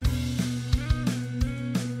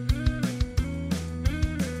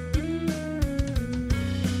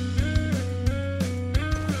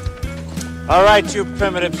All right, you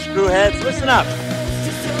primitive screwheads, listen up.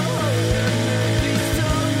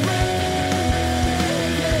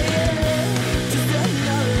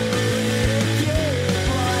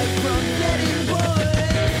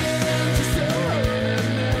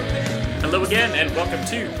 Hello again, and welcome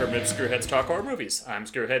to Primitive Screwheads Talk Horror Movies. I'm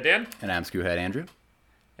Screwhead Dan. And I'm Screwhead Andrew.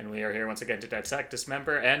 And we are here once again to dissect,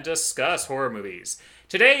 dismember, and discuss horror movies.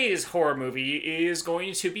 Today's horror movie is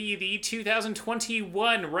going to be the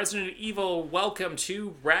 2021 Resident Evil Welcome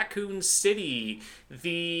to Raccoon City,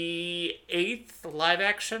 the 8th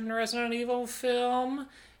live-action Resident Evil film.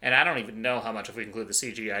 And I don't even know how much if we include the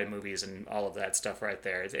CGI movies and all of that stuff right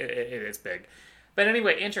there. It's big. But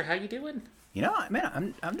anyway, Andrew, how you doing? You know,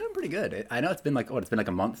 man, I'm doing pretty good. I know it's been like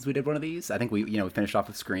a month since we did one of these. I think we finished off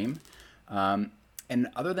with Scream. And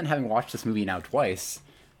other than having watched this movie now twice,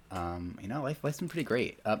 life's been pretty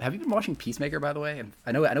great. Have you been watching Peacemaker, by the way?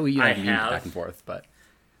 I know we have back and forth, but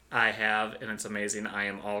I have, and it's amazing. I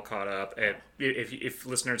am all caught up. If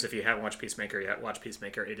listeners, if you haven't watched Peacemaker yet, watch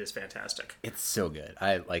Peacemaker. It is fantastic. It's so good.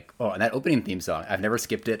 And that opening theme song, I've never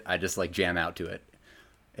skipped it. I just jam out to it.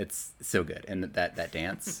 It's so good, and that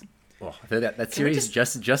dance. I feel that series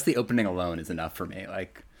just the opening alone is enough for me.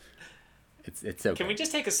 It's so. Can we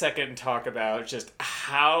just take a second and talk about just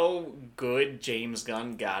how good James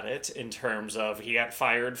Gunn got it in terms of he got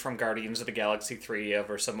fired from Guardians of the Galaxy 3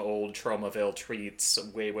 over some old Tromaville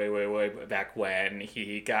tweets way back when.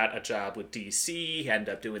 He got a job with DC. He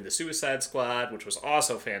ended up doing the Suicide Squad, which was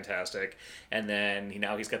also fantastic. And then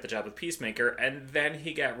now he's got the job with Peacemaker. And then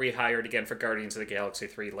he got rehired again for Guardians of the Galaxy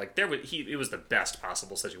 3. It was the best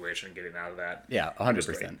possible situation getting out of that. Yeah,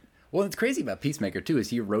 100%. Well, what's crazy about Peacemaker, too,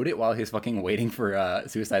 is he wrote it while he was fucking waiting for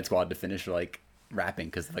Suicide Squad to finish, wrapping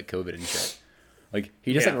because of, COVID and shit.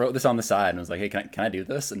 He just, wrote this on the side and was like, hey, can I do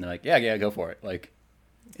this? And they're like, yeah, go for it.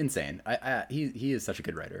 Insane. He is such a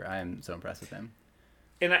good writer. I am so impressed with him.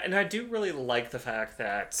 And I do really like the fact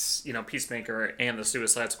that, Peacemaker and the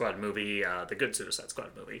Suicide Squad movie, the good Suicide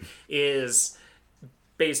Squad movie, is...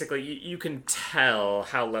 basically, you can tell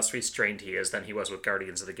how less restrained he is than he was with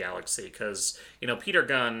Guardians of the Galaxy, because, Peter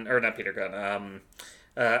Gunn, Peter Gunn,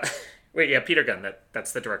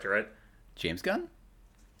 that's the director, right? James Gunn?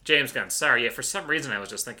 James Gunn, sorry, for some reason I was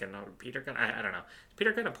just thinking, Peter Gunn, I don't know. Is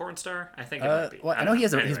PeterGunn a porn star? I think it might be. Well, I know he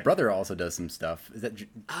has his brother also does some stuff. Is that...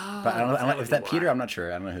 but I don't know, is that Peter? I'm not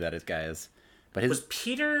sure. I don't know who that guy is. But Was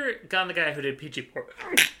Peter Gunn the guy who did PG porn?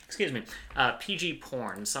 Excuse me. PG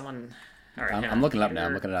porn, someone... All right, I'm looking it up now.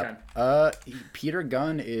 I'm looking it up. Peter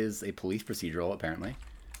Gunn is a police procedural, apparently.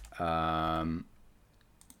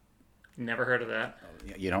 Never heard of that.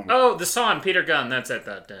 You don't. Oh, the song Peter Gunn. That's it.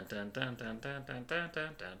 No,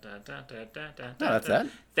 that's that.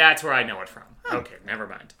 That's where I know it from. Oh. Okay, never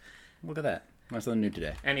mind. Look at that. Learned something new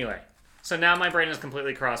today. Anyway, so now my brain is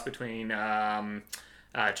completely crossed between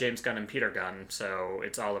James Gunn and Peter Gunn, so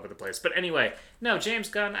it's all over the place. But anyway, no, James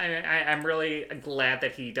Gunn, I'm really glad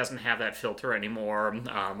that he doesn't have that filter anymore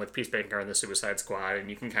with Peacemaker and the Suicide Squad, and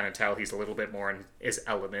you can kind of tell he's a little bit more in his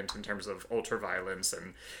element in terms of ultra-violence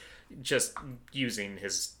and just using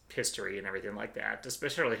his history and everything like that.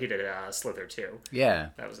 Especially he did Slither too. Yeah.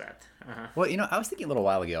 That was that. Uh-huh. Well, I was thinking a little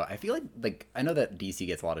while ago, I feel like I know that DC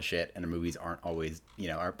gets a lot of shit, and their movies aren't always,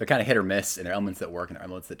 they're kind of hit or miss, and there are elements that work and there are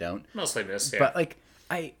elements that don't. Mostly miss, yeah. But,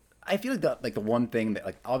 I feel like the one thing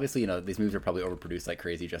that obviously these movies are probably overproduced like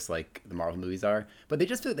crazy, just like the Marvel movies are, but they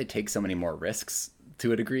just feel like they take so many more risks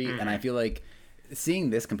to a degree, and I feel like seeing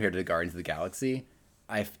this compared to the Guardians of the Galaxy,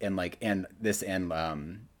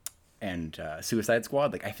 and Suicide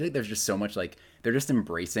Squad, I feel like there's just so much they're just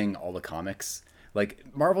embracing all the comics.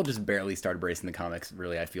 Marvel just barely started embracing the comics,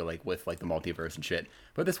 really. I feel like with the multiverse and shit.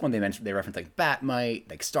 But this one they referenced Batmite,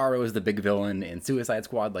 Starro is the big villain in Suicide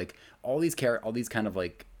Squad, all these kind of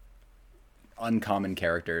uncommon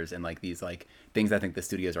characters and these things I think the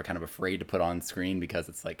studios are kind of afraid to put on screen because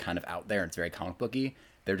it's kind of out there and it's very comic booky.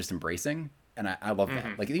 They're just embracing, and I love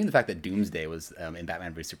that. Even the fact that Doomsday was in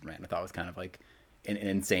Batman v Superman, I thought was kind of an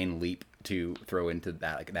insane leap to throw into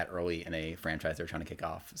that that early in a franchise they're trying to kick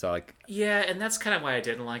off. So yeah, and that's kind of why I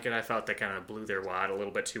didn't like it. I felt they kind of blew their wad a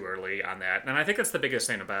little bit too early on that. And I think that's the biggest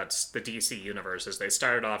thing about the DC universe is they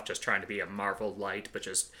started off just trying to be a Marvel light, but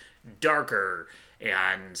just darker,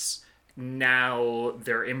 and now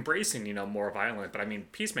they're embracing, more violent. But I mean,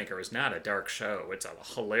 Peacemaker is not a dark show. It's a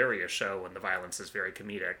hilarious show, and the violence is very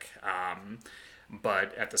comedic.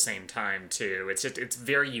 but at the same time too, it's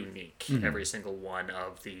very unique. Every single one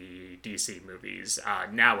of the DC movies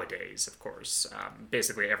nowadays, of course,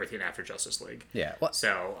 basically everything after Justice League. Yeah. Well,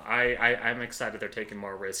 So I'm excited they're taking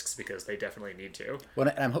more risks because they definitely need to. well,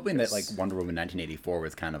 and I'm hoping that like Wonder Woman 1984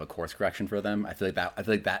 was kind of a course correction for them. I feel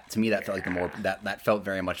like that to me that felt like the more that felt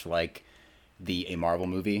very much like a Marvel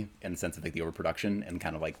movie in the sense of like the overproduction and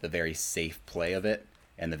kind of like the very safe play of it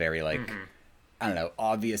and the very like I don't know,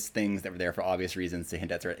 obvious things that were there for obvious reasons to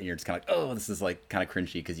hint at, and you're just kind of like, oh, this is like kind of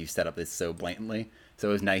cringy because you set up this so blatantly. So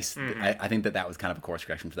it was nice. I think that was kind of a course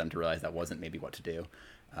correction for them to realize that wasn't maybe what to do.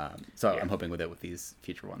 So I'm hoping with these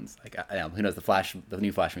future ones. Like, I don't know, who knows? The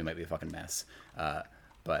new Flash movie might be a fucking mess,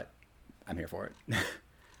 but I'm here for it.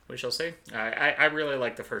 We shall see. I really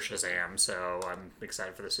like the first Shazam, so I'm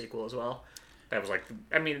excited for the sequel as well. That was like,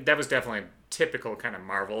 I mean, that was definitely typical kind of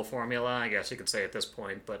Marvel formula, I guess you could say at this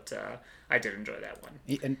point, but I did enjoy that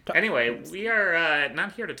one. Anyway, we are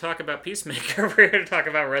not here to talk about Peacemaker. We're here to talk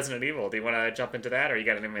about Resident Evil. Do you want to jump into that, or you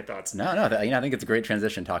got any more thoughts? No, I think it's a great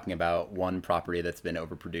transition talking about one property that's been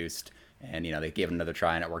overproduced, and they gave it another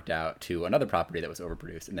try and it worked out, to another property that was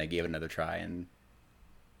overproduced and they gave it another try and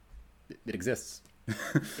it exists.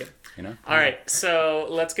 Yep. You know? All right, so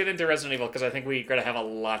let's get into Resident Evil because I think we're going to have a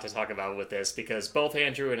lot to talk about with this because both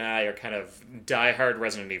Andrew and I are kind of diehard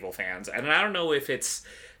Resident Evil fans. And I don't know if it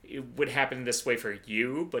would happen this way for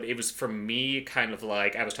you, but it was for me kind of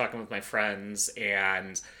like I was talking with my friends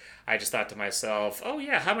and I just thought to myself, oh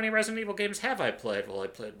yeah, how many Resident Evil games have I played? Well, I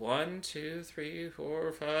played 1, 2, 3,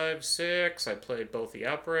 4, 5, 6. I played both the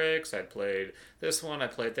Outbreaks. I played this one. I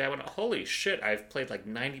played that one. Holy shit, I've played like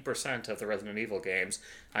 90% of the Resident Evil games.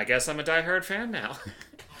 I guess I'm a diehard fan now.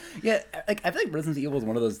 Yeah, like I feel like Resident Evil is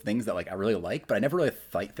one of those things that like I really like, but I never really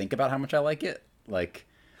think about how much I like it. Like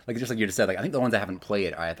just like you just said, like I think the ones I haven't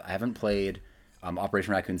played, I haven't played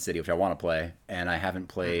Operation Raccoon City, which I want to play, and I haven't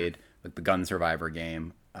played like the Gun Survivor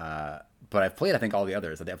game. But I've played, I think, all the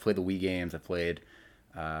others. I've played the Wii games. I've played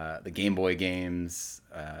the Game Boy games.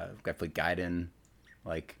 I've played Gaiden.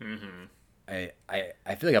 Like,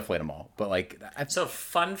 I feel like I've played them all. But like, So,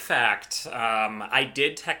 fun fact: I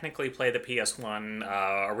did technically play the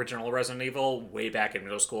PS1 original Resident Evil way back in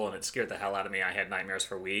middle school, and it scared the hell out of me. I had nightmares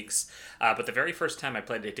for weeks. But the very first time I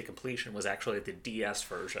played it to completion was actually the DS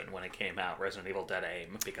version when it came out, Resident Evil Dead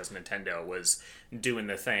Aim, because Nintendo was doing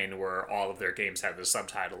the thing where all of their games had the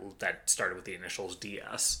subtitle that started with the initials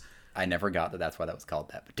DS. I never got that. That's why that was called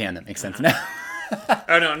that. But damn, that makes sense now.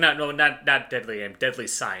 Oh no, not Deadly Aim, Deadly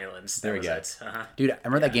Silence. There we go. Dude, I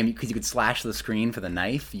remember that game because you could slash the screen for the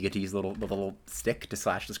knife. You get to use the little stick to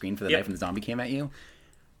slash the screen for the knife when the zombie came at you.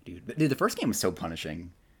 Dude, the first game was so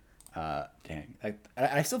punishing. Dang,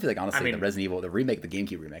 I still feel like honestly the Resident Evil, the remake, the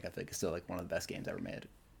GameCube remake, I think is still like one of the best games ever made.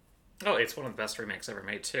 Oh, it's one of the best remakes ever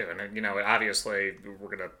made too, and obviously we're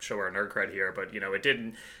gonna show our nerd cred here, but it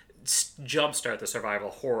didn't jumpstart the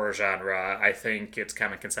survival horror genre. I think its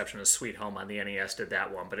common conception is Sweet Home on the NES did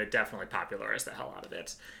that one, but it definitely popularized the hell out of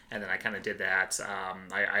it. And then I kind of did that.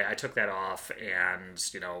 I took that off, and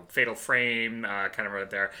Fatal Frame kind of right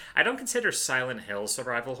there. I don't consider Silent Hill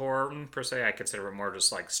survival horror per se. I consider it more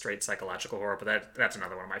just like straight psychological horror. But that's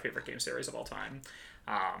another one of my favorite game series of all time.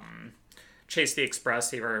 Chase the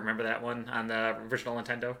Express. You ever remember that one on the original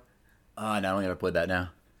Nintendo? Not only have I played that now.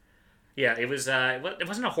 Yeah, it was. It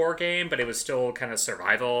wasn't a horror game, but it was still kind of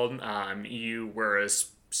survival. You were a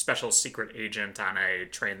special secret agent on a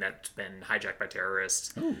train that's been hijacked by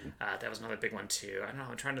terrorists. That was another big one too. I don't know.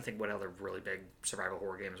 I'm trying to think what other really big survival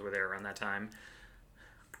horror games were there around that time.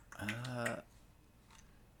 I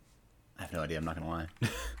have no idea. I'm not gonna lie.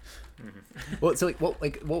 Well, so what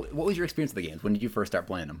was your experience with the games? When did you first start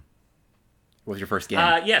playing them? What was your first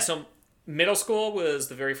game? So middle school was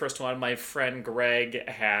the very first one. My friend Greg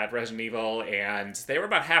had Resident Evil, and they were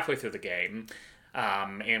about halfway through the game.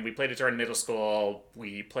 And we played it during middle school.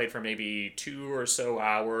 We played for maybe 2 or so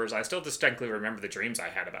hours. I still distinctly remember the dreams I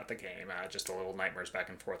had about the game. Just a little nightmares back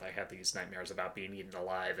and forth. I had these nightmares about being eaten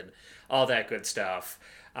alive and all that good stuff.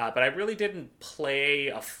 But I really didn't play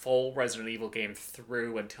a full Resident Evil game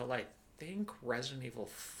through until I think Resident Evil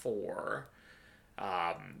 4.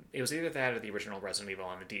 It was either that or the original Resident Evil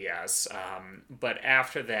on the DS. But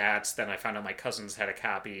after that, then I found out my cousins had a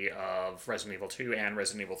copy of Resident Evil 2 and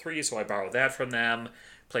Resident Evil 3, so I borrowed that from them,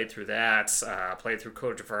 played through that, played through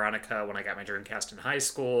Code Veronica when I got my Dreamcast in high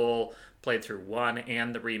school, played through 1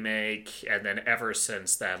 and the remake, and then ever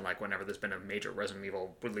since then, like whenever there's been a major Resident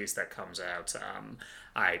Evil release that comes out,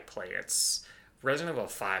 I play it. Resident Evil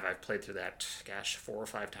 5, I've played through that, 4 or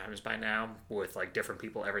 5 times by now, with like different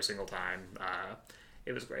people every single time.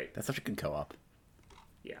 It was great. That's such a good co-op.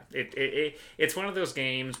 Yeah, it's one of those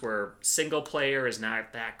games where single player is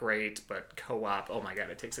not that great, but co-op, oh my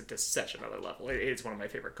god, it takes it to such another level. It's one of my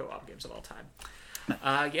favorite co-op games of all time.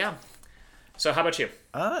 Yeah. So how about you?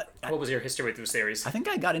 What was your history with the series? I think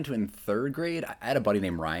I got into it in third grade. I had a buddy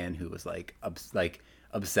named Ryan who was like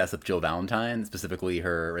obsessed with Jill Valentine, specifically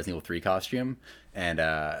her Resident Evil 3 costume, and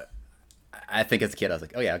I think as a kid I was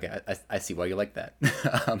like, oh yeah, okay, I see why you like that.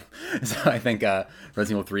 So I think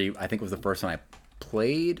Resident Evil 3, I think was the first one I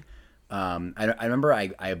played. I remember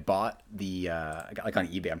I bought I got like on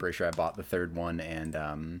eBay. I'm pretty sure I bought the third one and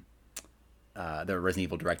the Resident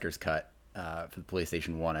Evil Director's Cut for the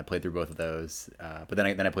PlayStation 1. I played through both of those, but then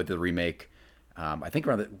I played through the remake. I think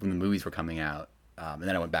around when the movies were coming out, and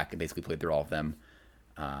then I went back and basically played through all of them.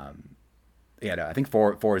 Yeah, no, I think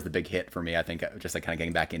four is the big hit for me. I think just like kind of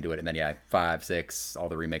getting back into it, and then yeah, 5, 6, all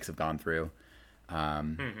the remakes have gone through.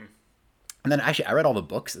 And then actually, I read all the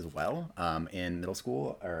books as well in middle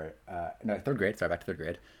school or no, third grade. Sorry, back to third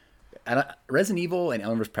grade. And Resident Evil and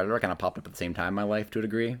Alien vs Predator kind of popped up at the same time in my life to a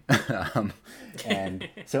degree. And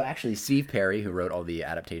so actually, Steve Perry, who wrote all the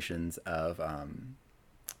adaptations of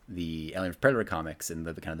the Alien vs Predator comics and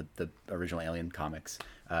the kind of the original Alien comics,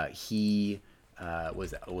 he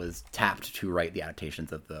was tapped to write the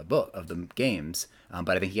adaptations of the games.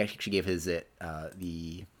 But I think he actually gave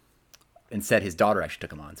instead, his daughter actually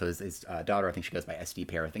took him on. So his daughter, I think she goes by SD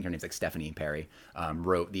Perry. I think her name's like Stephanie Perry.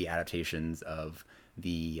 Wrote the adaptations of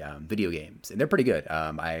the video games, and they're pretty good.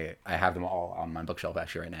 I have them all on my bookshelf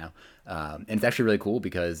actually right now, and it's actually really cool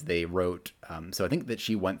because they wrote. So I think that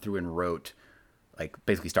she went through and wrote, like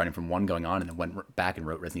basically starting from 1 going on, and then went back and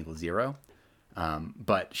wrote Resident Evil 0.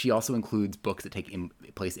 But she also includes books that take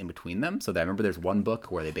place in between them. So I remember there's one book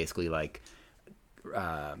where they basically like.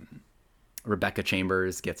 Rebecca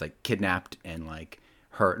Chambers gets like kidnapped and like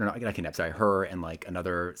not kidnapped, sorry, her and like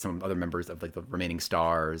some other members of like the remaining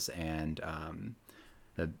stars and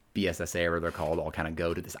the BSSA or they're called all kind of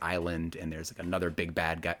go to this island, and there's like another big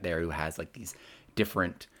bad guy there who has like these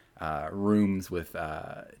different rooms with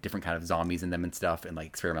different kind of zombies in them and stuff, and like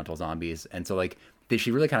experimental zombies. And so like she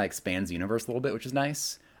really kind of expands the universe a little bit, which is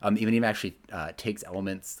nice. Even actually takes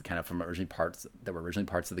elements kind of from originally parts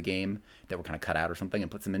of the game that were kind of cut out or something and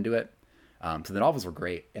puts them into it. So the novels were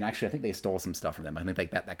great, and actually I think they stole some stuff from them. I think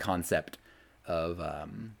like that concept of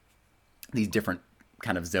these different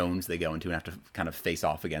kind of zones they go into and have to kind of face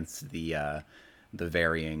off against the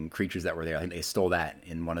varying creatures that were there. I think they stole that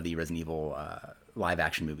in one of the Resident Evil live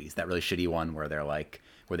action movies, that really shitty one where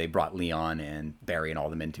they brought Leon and Barry and all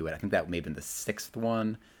them into it. I think that may have been the 6th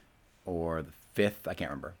one or the 5th. I can't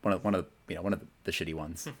remember. One of the shitty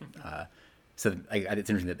ones. So it's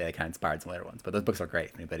interesting that they kind of inspired some later ones. But those books are great.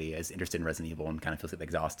 If anybody is interested in Resident Evil and kind of feels like they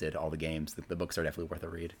exhausted all the games, the books are definitely worth a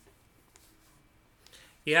read.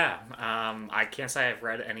 Yeah, I can't say I've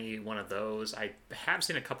read any one of those. I have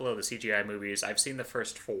seen a couple of the CGI movies. I've seen the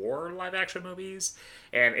first 4 live-action movies,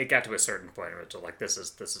 and it got to a certain point where it's like, this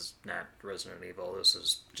is not Resident Evil. This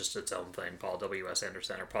is just its own thing. Paul W.S.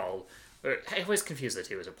 Anderson or Paul... I always confuse the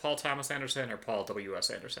two. Is it Paul Thomas Anderson or Paul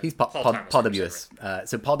W.S. Anderson? He's Paul W.S.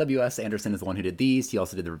 So Paul W.S. Anderson is the one who did these. He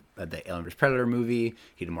also did the Alien vs Predator movie.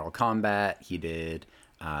 He did Mortal Kombat. He did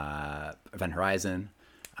Event Horizon.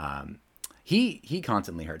 He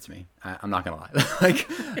constantly hurts me. I'm not gonna lie.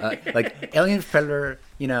 like Alien vs Predator.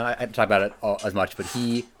 You know, I talk about it as much, but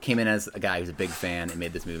he came in as a guy who's a big fan and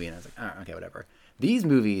made this movie, and I was like, oh, okay, whatever. These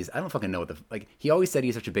movies, I don't fucking know what he always said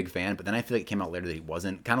he's such a big fan, but then I feel like it came out later that he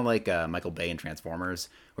wasn't. Kind of like Michael Bay in Transformers,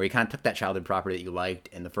 where he kind of took that childhood property that you liked,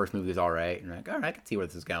 and the first movie was all right, and you're like, all right, I can see where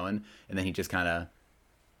this is going. And then he just kind of,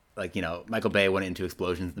 like, you know, Michael Bay went into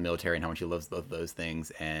explosions in the military and how much he loves both of those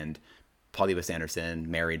things, and Paul W.S.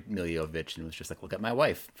 Anderson married Milla Jovovich and was just like, look at my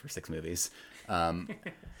wife for 6 movies. I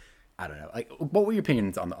don't know. Like, what were your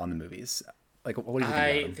opinions on the movies? Like, what do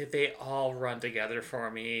you think? They all run together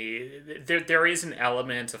for me. There is an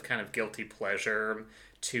element of kind of guilty pleasure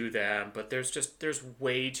to them, but there's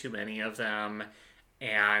way too many of them,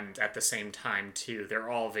 and at the same time too, they're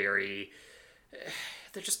all very.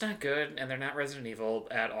 They're just not good, and they're not Resident Evil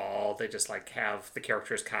at all. They just like have the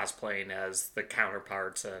characters cosplaying as the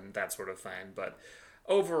counterparts and that sort of thing. But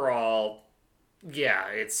overall, yeah,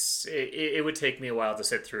 it would take me a while to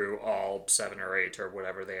sit through all 7 or 8 or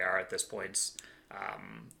whatever they are at this point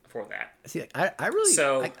for that. See, I really...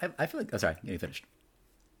 So... I feel like... Oh, sorry. You finished.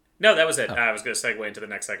 No, that was it. I was going to segue into the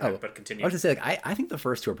next segment, but continue. I was going to say, like, I think the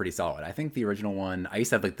first 2 are pretty solid. I think the original one... I used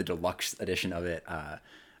to have, like, the deluxe edition of it.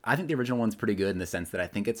 I think the original one's pretty good in the sense that I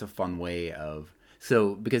think it's a fun way of...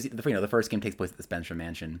 So, because, the first game takes place at the Spencer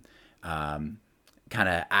Mansion, kind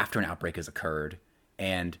of after an outbreak has occurred,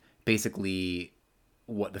 and... Basically,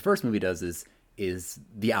 what the first movie does is is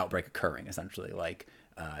the outbreak occurring, essentially. Like,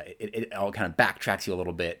 it all kind of backtracks you a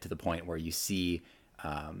little bit to the point where you see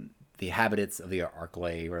the inhabitants of the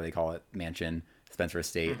Arklay, where they call it, mansion, Spencer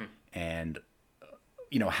Estate, and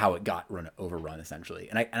how it got overrun, essentially.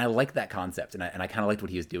 And I like that concept, and I kind of liked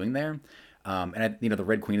what he was doing there. The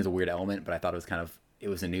Red Queen is a weird element, but I thought it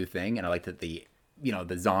was a new thing, and I liked that the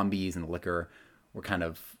zombies and the liquor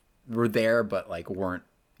were there, but like weren't,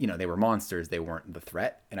 they were monsters, they weren't the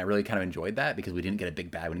threat. And I really kind of enjoyed that because we didn't get a big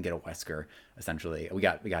bad, we didn't get a Wesker, essentially. We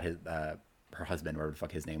got his her husband, whatever the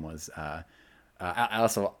fuck his name was. I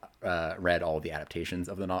also read all the adaptations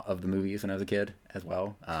of the movies when I was a kid as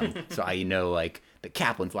well. So I like the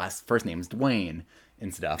Kaplan's first name is Dwayne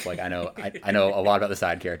and stuff. Like I know a lot about the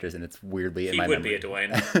side characters, and it's weirdly in my memory. He would be a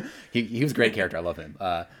Dwayne. he was a great character. I love him.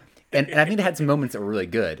 And I think it had some moments that were really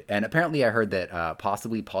good. And apparently I heard that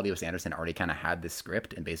possibly Paul D.S. Anderson already kind of had this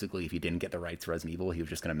script, and basically if he didn't get the rights to Resident Evil, he was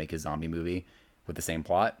just going to make his zombie movie with the same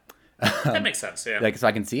plot. That makes sense, yeah. Like, so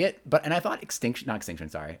I can see it. And I thought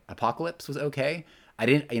Apocalypse was okay. I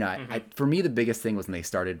didn't, for me, the biggest thing was when they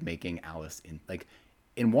started making Alice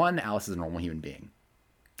in one, Alice is a normal human being,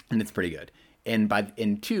 and it's pretty good. And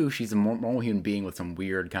in two, she's a more normal human being with some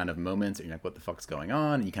weird kind of moments, and you're like, what the fuck's going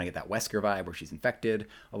on? And you kind of get that Wesker vibe where she's infected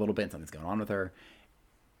a little bit and something's going on with her.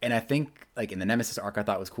 And I think, like, in the Nemesis arc, I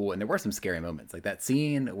thought was cool, and there were some scary moments. Like that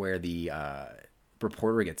scene where the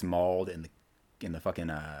reporter gets mauled in the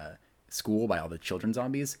fucking school by all the children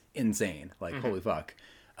zombies. Insane. Like, holy fuck.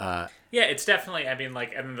 Yeah, it's definitely,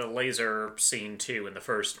 and the laser scene, too, in the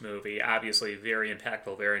first movie, obviously very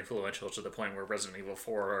impactful, very influential, to the point where Resident Evil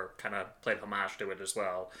 4 kind of played homage to it as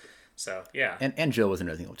well. So, yeah. And Jill was in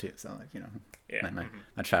Resident Evil 2, so, like, yeah.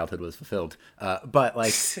 my childhood was fulfilled. But,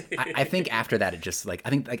 like, I think after that, it just, like,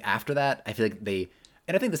 after that, I feel like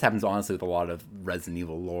and I think this happens, honestly, with a lot of Resident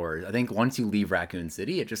Evil lore. I think once you leave Raccoon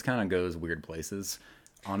City, it just kind of goes weird places.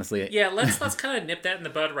 Honestly, yeah. Let's kind of nip that in the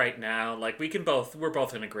bud right now. Like we're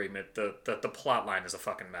both in agreement. The plot line is a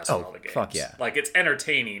fucking mess in all the games. Fuck yeah! Like it's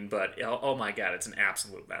entertaining, but oh my god, it's an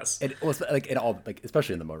absolute mess.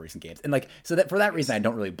 Especially in the more recent games, and like so that for that reason, I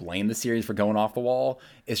don't really blame the series for going off the wall.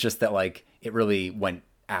 It's just that like it really went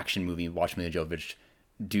action movie. Watch Mila Jovovich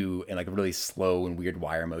do in like a really slow and weird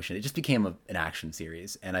wire motion. It just became an action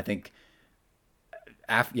series, and I think.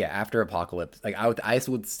 After Apocalypse, like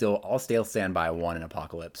I'll still stand by one in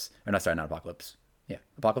Apocalypse. Or not Apocalypse. Yeah,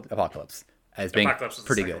 Apocalypse as being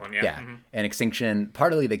pretty good. One, yeah. And Extinction.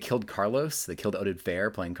 Partly they killed Carlos. They killed Oded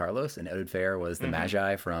Fair playing Carlos, and Oded Fair was the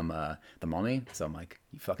Magi from the Mummy. So I'm like,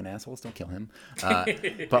 you fucking assholes, don't kill him.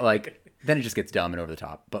 But like, then it just gets dumb and over the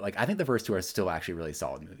top. But like, I think the first two are still actually really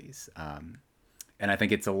solid movies. And I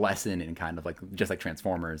think it's a lesson in kind of like just like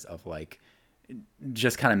Transformers of like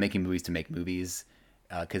just kind of making movies to make movies.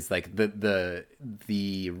 Because like the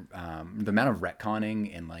amount of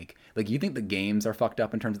retconning and like you think the games are fucked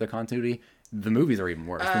up in terms of their continuity, the movies are even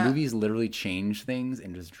worse. The movies literally change things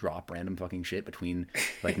and just drop random fucking shit between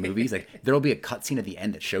like movies. Like there'll be a cutscene at the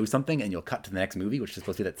end that shows something, and you'll cut to the next movie, which is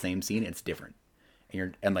supposed to be that same scene, and it's different.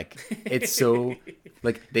 And like it's so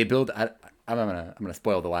like they build. I'm gonna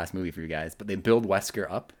spoil the last movie for you guys, but they build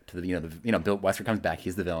Wesker up to Wesker comes back,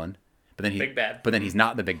 he's the villain. But then he's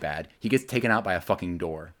not the big bad. He gets taken out by a fucking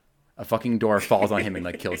door. A fucking door falls on him and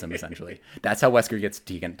like kills him essentially. That's how Wesker gets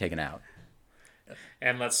taken out.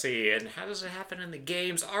 And let's see. And how does it happen in the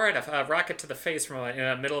games? All right, a rocket to the face from in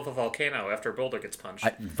the middle of a volcano after a boulder gets punched.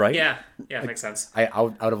 Right? Yeah, makes sense. I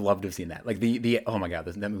would have loved to have seen that. Like the oh my god,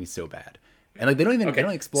 that movie's so bad. And like they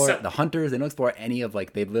don't explore the hunters. They don't explore any of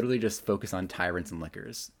like they literally just focus on tyrants and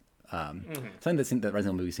lickers. Something that Resident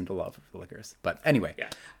Evil movies seem to love the liquors. But anyway. Yeah.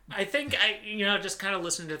 I think just kind of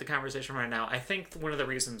listening to the conversation right now, I think one of the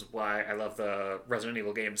reasons why I love the Resident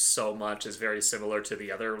Evil games so much is very similar to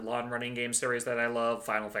the other long-running game series that I love,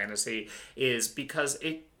 Final Fantasy, is because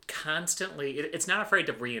it's not afraid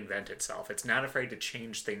to reinvent itself. It's not afraid to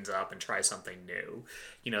change things up and try something new.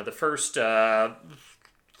 The first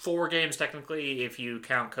 4 games, technically, if you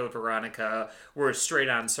count Code Veronica, were straight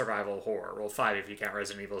on survival horror. Well, 5 if you count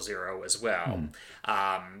Resident Evil 0 as well.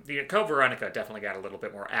 Code Veronica definitely got a little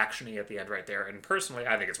bit more action-y at the end right there, and personally,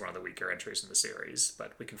 I think it's one of the weaker entries in the series,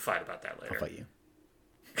 but we can fight about that later. I'll fight you.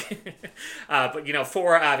 But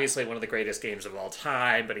 4, obviously one of the greatest games of all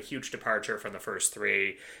time, but a huge departure from the first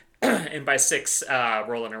 3. And by 6,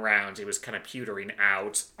 rolling around, it was kind of petering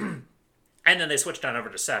out. And then they switched on over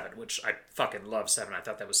to 7, which I fucking love 7. I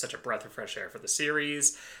thought that was such a breath of fresh air for the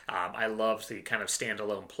series. I loved the kind of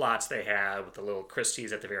standalone plots they had with the little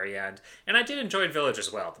Christies at the very end. And I did enjoy Village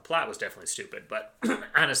as well. The plot was definitely stupid, but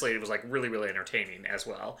honestly, it was like really, really entertaining as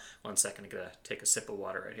well. 1 second, I'm going to take a sip of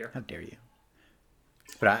water right here. How dare you?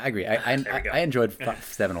 But I agree. There we go. I enjoyed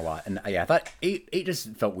 7 a lot, and I thought 8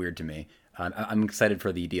 just felt weird to me. I'm excited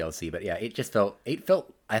for the DLC, but yeah, 8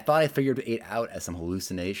 felt. I thought I figured 8 out as some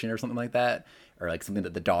hallucination or something like that, or like something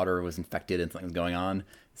that the daughter was infected and something was going on.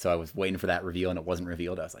 So I was waiting for that reveal, and it wasn't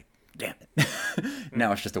revealed. I was like, damn it!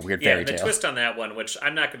 Now it's just a weird fairy tale. The twist on that one, which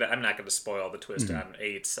I'm not gonna spoil the twist on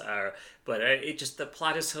 8's, but it just the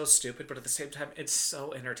plot is so stupid, but at the same time it's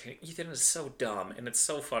so entertaining. Ethan is so dumb, and it's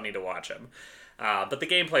so funny to watch him. But the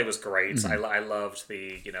gameplay was great. I loved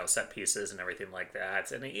the set pieces and everything like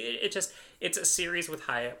that, and it's a series with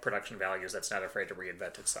high production values that's not afraid to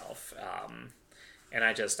reinvent itself. And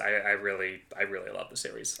I really love the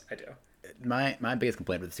series. I do. My biggest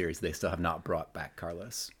complaint with the series is they still have not brought back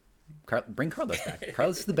Carlos. Bring Carlos back.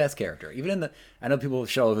 Carlos is the best character. Even in the, I know people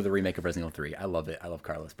show over the remake of Resident Evil 3. I love it. I love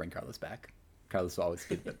Carlos. Bring Carlos back. Carlos will always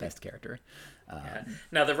be the best character. Yeah.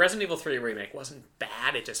 Now, the Resident Evil 3 remake wasn't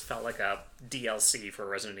bad. It just felt like a DLC for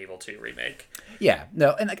Resident Evil 2 remake. Yeah,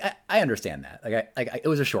 no, and like I understand that. It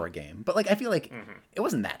was a short game, but like I feel like it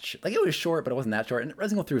wasn't that like it was short, but it wasn't that short. And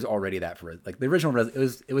Resident Evil 3 was already that for like the original.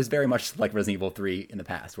 It was very much like Resident Evil 3 in the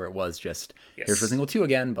past, where it was just here's Resident Evil 2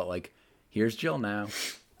 again, but like here's Jill now.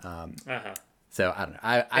 So I don't know.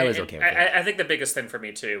 I was okay with it. I think the biggest thing for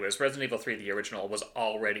me too is Resident Evil 3, the original, was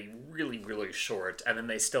already really, really short, and then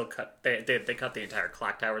they still cut they cut the entire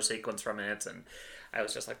clock tower sequence from it, and I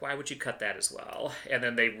was just like, why would you cut that as well? And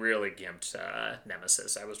then they really gimped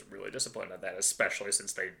Nemesis. I was really disappointed at that, especially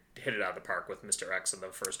since they hit it out of the park with Mr. X in the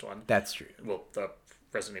first one. That's true. Well, the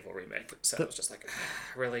Resident Evil remake. So I was just like,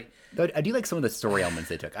 really? But I do like some of the story elements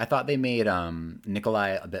they took. I thought they made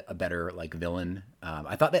Nikolai a better like villain.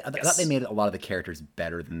 I thought they made a lot of the characters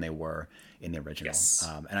better than they were in the original. Yes.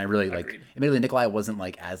 And I really Agreed. like. Admittedly, Nikolai wasn't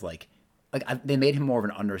like as they made him more of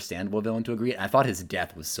an understandable villain to agree. I thought his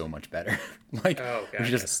death was so much better. He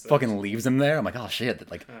just fucking leaves him there. I'm like, oh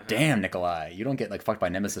shit! Like, damn, Nikolai, you don't get like fucked by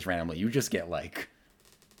Nemesis randomly. You just get like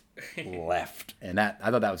left, and I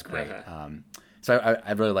thought that was great. So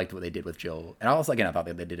I really liked what they did with Jill, and also again I thought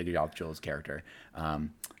they did a good job with Jill's character.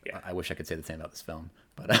 I wish I could say the same about this film,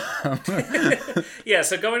 but yeah.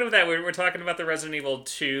 So going with that, we're talking about the Resident Evil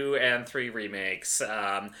 2 and 3 remakes.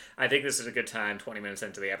 I think this is a good time, 20 minutes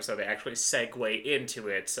into the episode, to actually segue into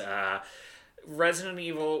it. Resident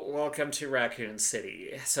Evil: Welcome to Raccoon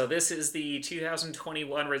City. So this is the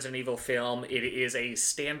 2021 Resident Evil film. It is a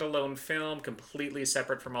standalone film, completely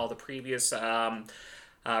separate from all the previous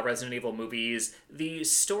Resident Evil movies. The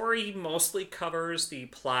story mostly covers the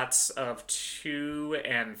plots of 2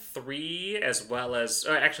 and 3, as well as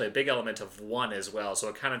actually a big element of 1 as well. So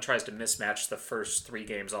it kind of tries to mismatch the first 3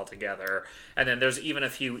 games altogether. And then there's even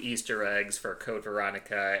a few Easter eggs for Code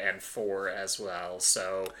Veronica and 4 as well.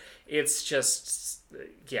 So it's just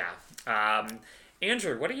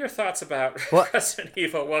Andrew, what are your thoughts about Resident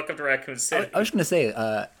Evil: Welcome to Raccoon City? I was going to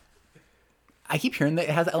say. I keep hearing that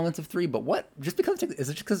it has elements of 3, but what? Is it just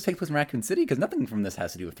because it takes place in Raccoon City? Because nothing from this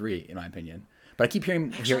has to do with 3, in my opinion. But I keep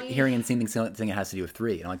hearing and seeing things saying it has to do with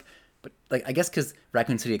 3. And I'm like, but like I guess because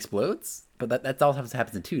Raccoon City explodes, but that's all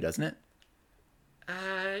happens in 2, doesn't it?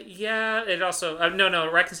 Yeah. It also no.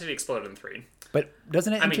 Raccoon City exploded in 3. But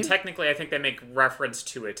doesn't it? I mean, technically, I think they make reference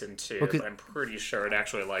to it in 2. But I'm pretty sure it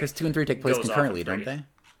actually because 2 and 3 take place concurrently, don't they?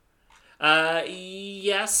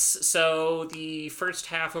 Yes. So the first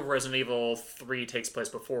half of Resident Evil 3 takes place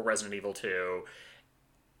before Resident Evil 2.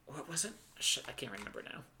 What was it? Shit, I can't remember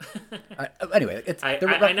now. Anyway,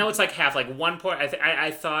 I know it's like half. Like one point,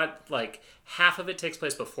 I thought like half of it takes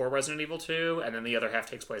place before Resident Evil 2, and then the other half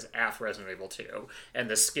takes place after Resident Evil 2. And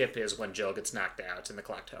the skip is when Jill gets knocked out in the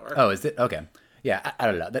clock tower. Oh, is it? Okay. Yeah, I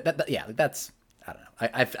don't know. That's... I don't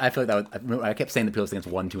know. I feel like I kept saying that people think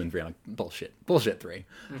it's 1, 2, and 3. I'm like, bullshit 3.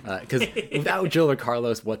 Because without Jill or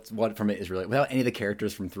Carlos, what from it is really, without any of the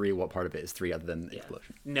characters from 3, what part of it is 3 other than the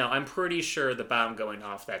explosion? No, I'm pretty sure the bomb going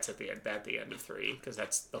off, that's at the end of 3, because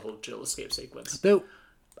that's the whole Jill escape sequence. Though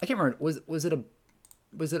I can't remember. Was it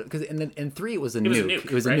because in 3 it was a nuke.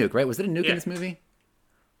 It was a nuke, right? Was it a nuke in this movie?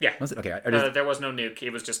 Yeah. Was it? Okay. There was no nuke. It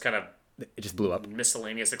was just kind of it just blew up.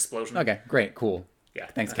 Miscellaneous explosion. Okay, great, cool. Yeah.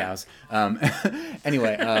 Thanks, cows.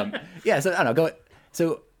 Anyway, yeah. So I don't know.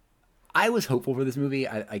 So I was hopeful for this movie.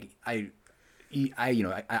 I've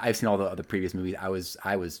seen all the other previous movies.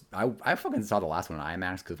 I fucking saw the last one on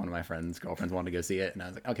IMAX because one of my girlfriends wanted to go see it, and I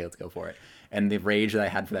was like, okay, let's go for it. And the rage that I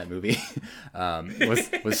had for that movie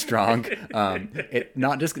was strong.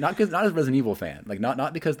 Not as a Resident Evil fan, like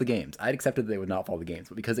not because the games. I had accepted that they would not follow the games,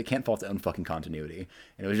 but because it can't follow its own fucking continuity,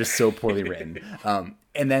 and it was just so poorly written.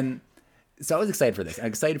 And then. So I was excited for this. I'm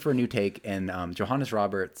excited for a new take, and Johannes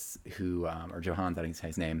Roberts, who or Johannes, I think is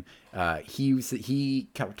his name. He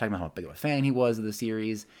kept talking about how big of a fan he was of the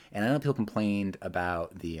series, and I know people complained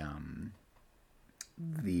about the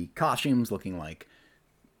costumes looking like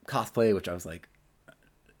cosplay, which I was like,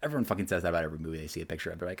 everyone fucking says that about every movie they see a picture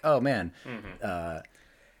of. They're like, oh man,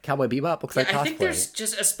 Cowboy Bebop looks like cosplay. I think there's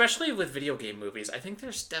just, especially with video game movies, I think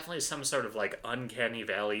there's definitely some sort of like uncanny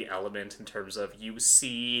valley element in terms of you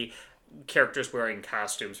see characters wearing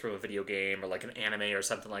costumes from a video game or like an anime or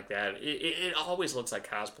something like that. It always looks like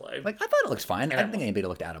cosplay. Like, I thought it looked fine. I didn't think anybody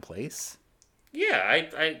looked out of place. Yeah,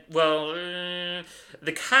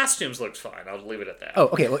 the costumes looked fine. I'll leave it at that. Oh,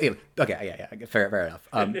 okay. Well, yeah. Fair enough.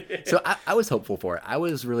 So I was hopeful for it. I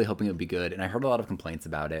was really hoping it would be good, and I heard a lot of complaints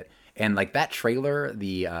about it. And like that trailer,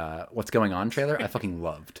 the What's Going On trailer, I fucking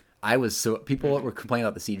loved. People were complaining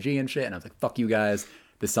about the CG and shit, and I was like, fuck you guys.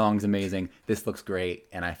 The song's amazing. This looks great,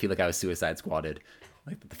 and I feel like I was Suicide Squadded,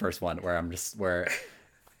 like the first one, where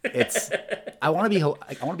it's. I want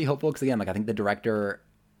to be hopeful because again, like I think the director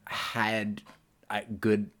had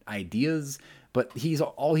good ideas, but he's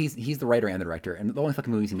the writer and the director, and the only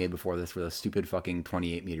fucking movies he made before this were those stupid fucking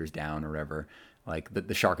 28 Meters Down or whatever, like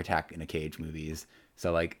the shark attack in a cage movies.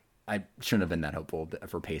 So like I shouldn't have been that hopeful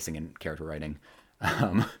for pacing and character writing,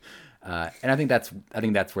 and I think that's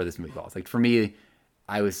where this movie falls. Like for me,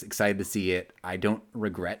 I was excited to see it. I don't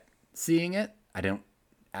regret seeing it. I don't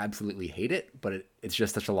absolutely hate it, but it's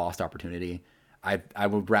just such a lost opportunity. I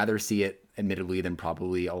would rather see it, admittedly, than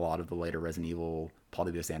probably a lot of the later Resident Evil Paul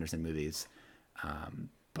W.S. Anderson movies.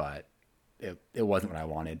 But it wasn't what I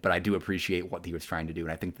wanted. But I do appreciate what he was trying to do,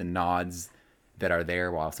 and I think the nods that are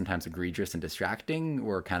there, while sometimes egregious and distracting,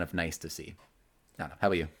 were kind of nice to see. I don't know. How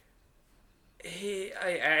about you?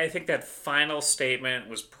 I think that final statement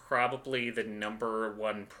was probably the number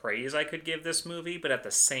one praise I could give this movie, but at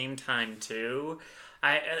the same time, too,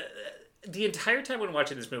 the entire time when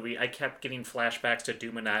watching this movie, I kept getting flashbacks to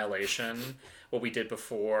Doom Annihilation, what we did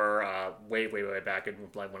before, way back in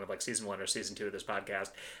one of like season 1 or season 2 of this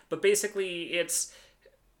podcast. But basically,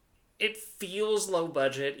 it feels low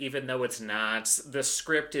budget, even though it's not. The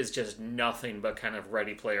script is just nothing but kind of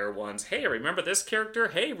Ready Player One's, hey, remember this character?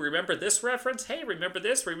 Hey, remember this reference? Hey, remember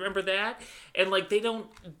this? Remember that? And, like, they don't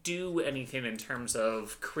do anything in terms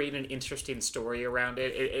of create an interesting story around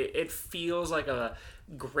it. It feels like a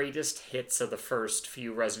greatest hits of the first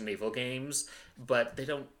few Resident Evil games, but they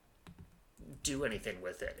don't do anything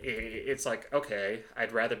with it. It's like, okay,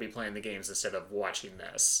 I'd rather be playing the games instead of watching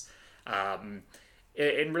this.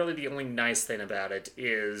 And really the only nice thing about it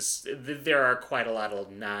is there are quite a lot of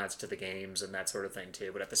nods to the games and that sort of thing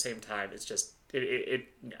too, but at the same time it's just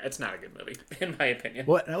it's not a good movie in my opinion.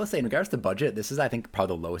 Well, I will say in regards to budget, this is I think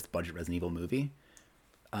probably the lowest budget Resident Evil movie.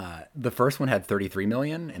 The first one had 33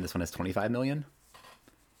 million and this one has 25 million.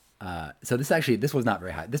 So this was not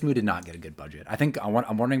very high. This movie did not get a good budget. I think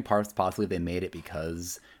I'm wondering possibly they made it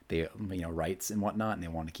because they rights and whatnot and they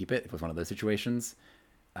want to keep it. If it was one of those situations.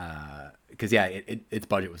 Because yeah, its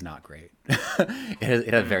budget was not great. it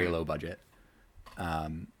had a very low budget.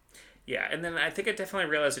 Yeah, and then I think I definitely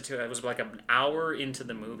realized it too. I was like an hour into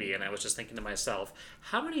the movie, and I was just thinking to myself,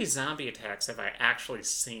 how many zombie attacks have I actually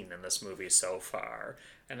seen in this movie so far?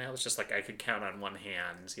 And I was just like, I could count on one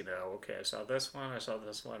hand, okay, I saw this one, I saw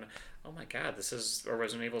this one. Oh my god, this is a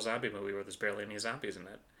Resident Evil zombie movie where there's barely any zombies in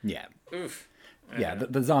it. Yeah. Oof. Yeah,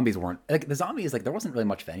 the zombies weren't... Like, the zombies, like, there wasn't really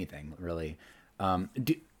much of anything, really.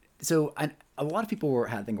 So a lot of people were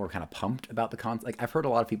kind of pumped about the concept. Like I've heard a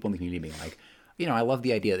lot of people in the community being like, I love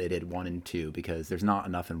the idea that they did 1 and 2 because there's not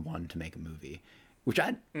enough in 1 to make a movie, which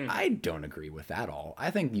I don't agree with at all. I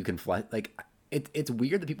think you can it's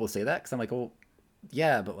weird that people say that because I'm like, well,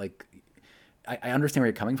 yeah, but like I understand where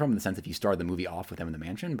you're coming from in the sense if you start the movie off with them in the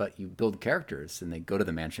mansion, but you build characters and they go to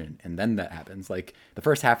the mansion and then that happens. Like the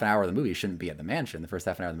first half an hour of the movie shouldn't be at the mansion. The first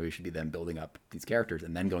half an hour of the movie should be them building up these characters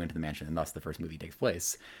and then going into the mansion, and thus the first movie takes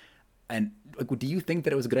place. And like, do you think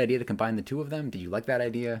that it was a good idea to combine the two of them? Do you like that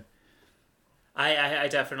idea? I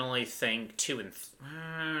definitely think 2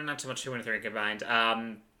 and not so much 2 and 3 combined.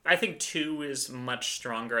 I think 2 is much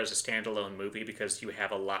stronger as a standalone movie because you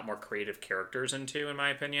have a lot more creative characters in 2, in my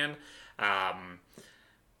opinion.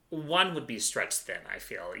 1 would be stretched thin, I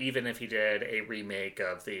feel, even if he did a remake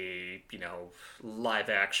of the, live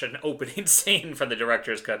action opening scene from the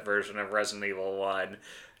director's cut version of Resident Evil 1.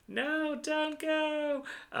 No, don't go!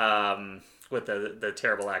 With the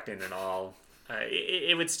terrible acting and all.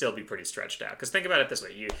 It would still be pretty stretched out. Because think about it this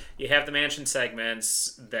way. You have the mansion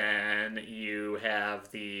segments, then you have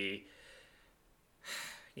the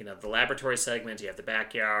laboratory segment, you have the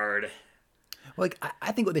backyard. Like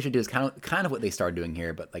I think what they should do is kind of what they started doing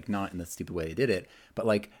here, but like not in the stupid way they did it. But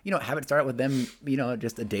like have it start out with them,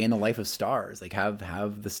 just a day in the life of Stars. Like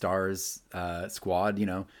have the Stars squad,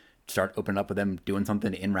 start opening up with them doing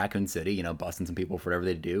something in Raccoon City, busting some people for whatever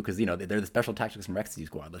they do, because they're the Special Tactics and Rescue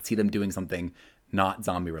Squad. Let's see them doing something not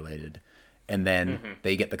zombie related, and then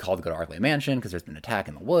they get the call to go to Arklay Mansion because there's been an attack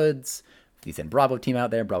in the woods. They send Bravo team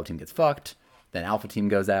out there. Bravo team gets fucked. Then Alpha team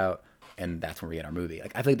goes out. And that's when we get our movie.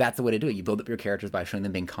 Like I feel like that's the way to do it. You build up your characters by showing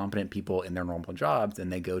them being competent people in their normal jobs,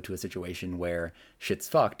 and they go to a situation where shit's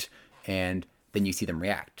fucked, and then you see them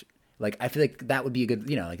react. Like I feel like that would be a good,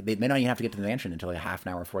 like they may not even have to get to the mansion until like a half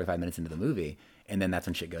an hour, 45 minutes into the movie, and then that's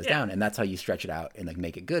when shit goes down, and that's how you stretch it out and like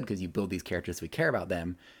make it good because you build these characters so we care about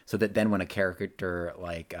them, so that then when a character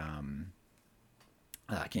like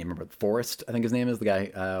I can't remember, Forrest, I think his name is, the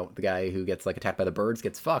guy who gets like attacked by the birds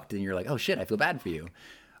gets fucked, and you're like, oh shit, I feel bad for you.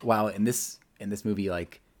 While in this movie,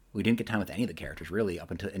 like we didn't get time with any of the characters really up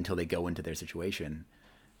until they go into their situation.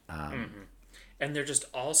 And they're just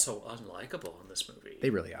also unlikable in this movie. They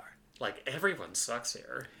really are. Like everyone sucks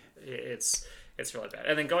here. It's really bad.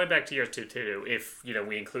 And then going back to year two too, if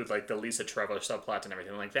we include like the Lisa Trevor subplot and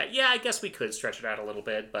everything like that, yeah, I guess we could stretch it out a little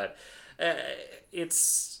bit, but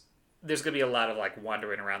there's going to be a lot of like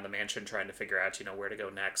wandering around the mansion trying to figure out where to go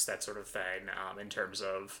next, that sort of thing.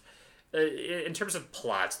 In terms of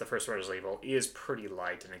plots, the first Resident Evil is pretty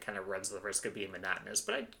light, and it kind of runs the risk of being monotonous.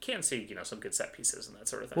 But I can see, some good set pieces and that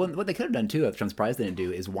sort of thing. Well, what they could have done too, which I'm surprised they didn't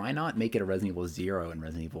do, is why not make it a Resident Evil 0 and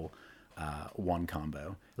Resident Evil 1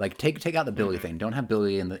 combo? Like take out the Billy thing. Don't have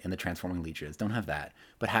Billy in the transforming leeches. Don't have that.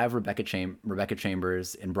 But have Rebecca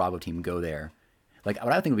Chambers and Bravo team go there. Like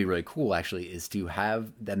what I think would be really cool actually is to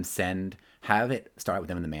have them have it start with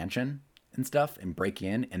them in the mansion and stuff and break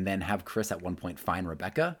in, and then have Chris at one point find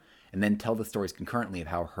Rebecca. And then tell the stories concurrently of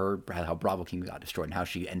how Bravo Team got destroyed and how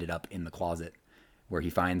she ended up in the closet where he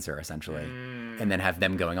finds her, essentially. And then have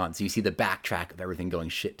them going on. So you see the backtrack of everything going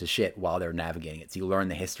shit to shit while they're navigating it. So you learn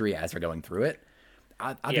the history as they're going through it.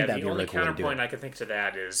 I think that'd be really cool to do. The only counterpoint I can think to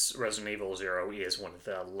that is Resident Evil 0 is one of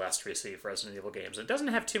the less received Resident Evil games. It doesn't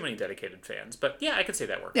have too many dedicated fans, but yeah, I could see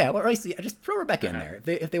that work. Yeah, well, just throw Rebecca in there.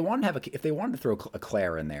 If they wanted to throw a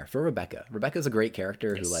Claire in there, throw Rebecca. Rebecca's a great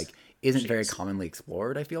character who like isn't very commonly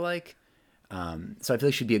explored, I feel like. So I feel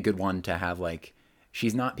like she'd be a good one to have. Like,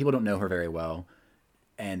 people don't know her very well,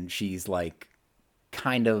 and she's like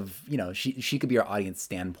kind of, she could be our audience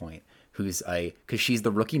standpoint, because she's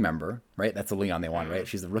the rookie member, right? That's the Leon they want, right?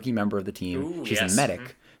 She's the rookie member of the team. Ooh, she's a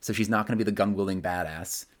medic, so she's not going to be the gun-wielding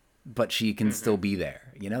badass, but she can still be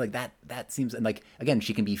there, like that seems, and like, again,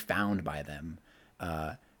 she can be found by them,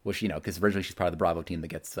 which, because originally she's part of the Bravo team that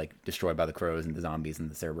gets like destroyed by the crows and the zombies and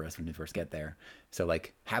the Cerberus when you first get there. So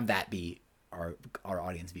like have that be our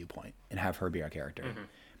audience viewpoint and have her be our character.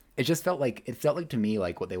 It felt like to me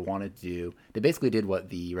like what they wanted to do. They basically did what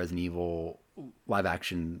the Resident Evil live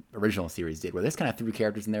action original series did, where they just kind of threw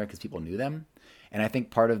characters in there because people knew them. And I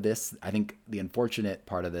think the unfortunate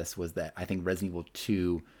part of this was that I think Resident Evil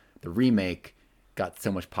 2, the remake, got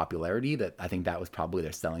so much popularity that I think that was probably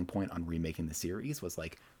their selling point on remaking the series, was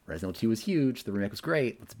like, Resident Evil 2 was huge, the remake was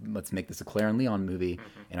great, let's make this a Claire and Leon movie,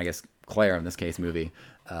 and I guess Claire in this case movie.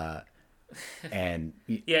 And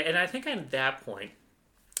I think on that point,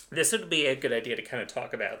 this would be a good idea to kind of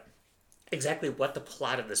talk about exactly what the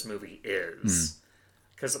plot of this movie is.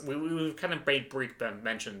 Because we've kind of made brief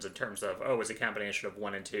mentions in terms of, it's a combination of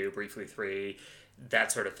 1 and 2, briefly 3,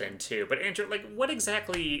 that sort of thing too. But Andrew, like, what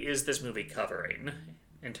exactly is this movie covering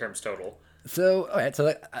in terms total? So, all right,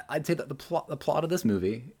 so I'd say that the plot of this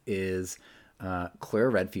movie is Claire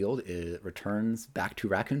Redfield returns back to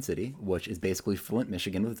Raccoon City, which is basically Flint,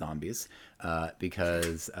 Michigan with zombies,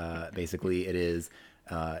 because basically it is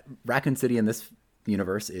Raccoon City in this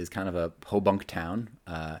universe is kind of a podunk town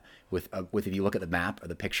with if you look at the map or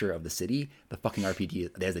the picture of the city, the fucking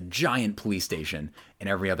RPG, there's a giant police station and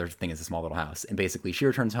every other thing is a small little house. And basically she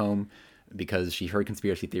returns home because she heard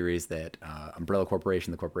conspiracy theories that Umbrella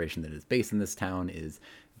Corporation, the corporation that is based in this town, is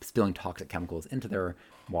spilling toxic chemicals into their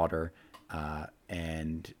water.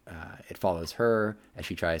 And it follows her as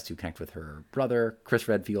she tries to connect with her brother, Chris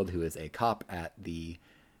Redfield, who is a cop at the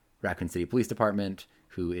Raccoon City Police Department,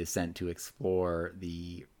 who is sent to explore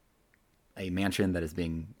a mansion that is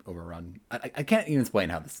being overrun. I can't even explain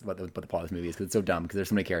what the plot of this movie is because it's so dumb because there's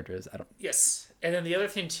so many characters. Yes, and then the other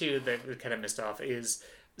thing too that we kind of missed off is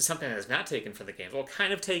something that is not taken from the games. Well,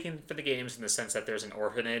 kind of taken from the games in the sense that there's an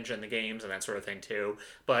orphanage in the games and that sort of thing too.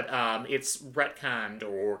 But it's retconned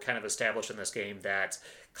or kind of established in this game that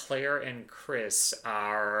Claire and Chris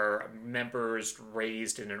are members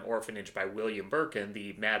raised in an orphanage by William Birkin,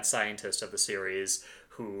 the mad scientist of the series,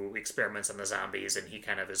 who experiments on the zombies, and he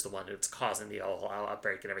kind of is the one who's causing the whole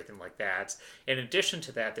outbreak and everything like that. In addition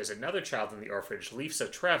to that, there's another child in the orphanage, Lisa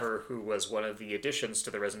Trevor, who was one of the additions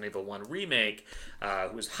to the Resident Evil 1 remake,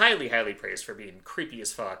 who was highly, highly praised for being creepy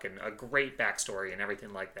as fuck and a great backstory and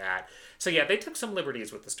everything like that. So yeah, they took some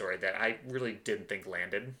liberties with the story that I really didn't think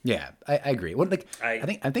landed. Yeah, I agree. What like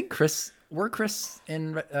I think Chris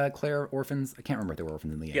and Claire orphans. I can't remember if they were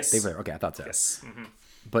orphans in the end. Yes. They were. Okay, I thought so. Yes. Mm-hmm.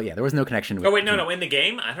 But yeah, there was no connection. Oh wait, no. In the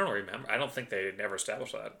game, I don't remember. I don't think they never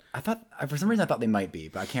established that. I thought for some reason I thought they might be,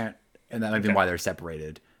 but I can't. And that might be why they're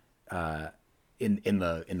separated in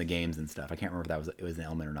the games and stuff. I can't remember if it was an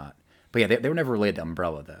element or not. But yeah, they were never related to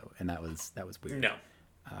Umbrella though, and that was weird. No.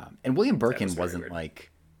 And William Birkin wasn't weird.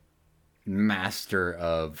 like master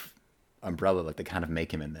of Umbrella, like they kind of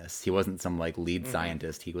make him in this. He wasn't some like lead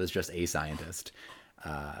scientist. He was just a scientist.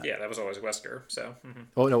 Yeah, that was always Wesker. So. Mm-hmm.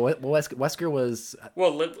 Oh no, Wesker was.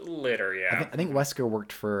 Well, later, yeah. I think Wesker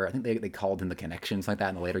worked for. I think they called him the Connections like that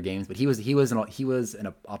in the later games, but he was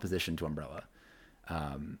in opposition to Umbrella.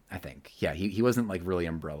 I think. Yeah, he wasn't like really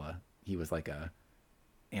Umbrella. He was like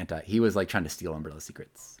he was like trying to steal Umbrella's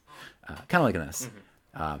secrets, kind of like in this.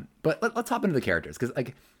 Mm-hmm. But let's hop into the characters because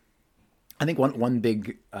like I think one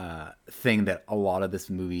big thing that a lot of this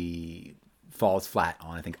movie falls flat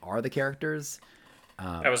on, I think, are the characters.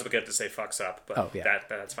 I was good to say fucks up, but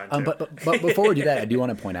that's fine too. But before we do that, I do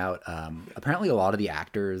want to point out apparently a lot of the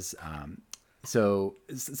actors. So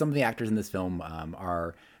some of the actors in this film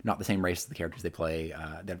are not the same race as the characters they play.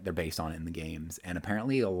 That they're based on in the games, and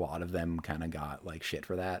apparently a lot of them kind of got like shit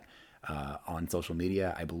for that on social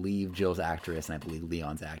media. I believe Jill's actress and I believe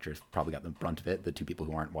Leon's actress probably got the brunt of it. The two people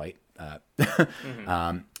who aren't white,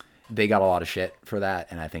 they got a lot of shit for that,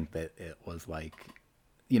 and I think that it was like,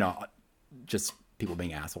 just people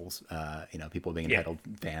being assholes. People being entitled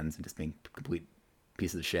fans and just being complete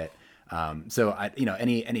pieces of shit. So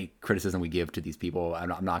any criticism we give to these people,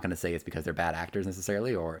 I'm not going to say it's because they're bad actors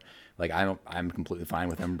necessarily, or like I'm completely fine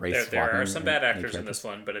with them race swapping. There are some bad actors in this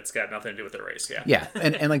one, but it's got nothing to do with their race. Yeah. Yeah,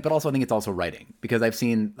 and like, but also I think it's also writing, because I've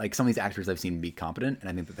seen like some of these actors I've seen be competent, and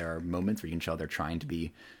I think that there are moments where you can show they're trying to do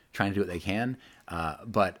what they can.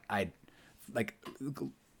 But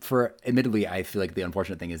admittedly, I feel like the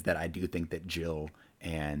unfortunate thing is that I do think that Jill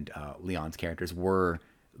and Leon's characters were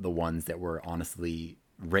the ones that were honestly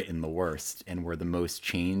written the worst and were the most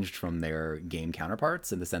changed from their game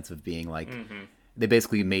counterparts, in the sense of being like, they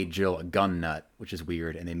basically made Jill a gun nut, which is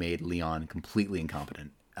weird, and they made Leon completely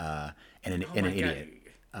incompetent and an idiot.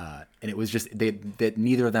 And it was just that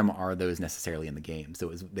neither of them are those necessarily in the game.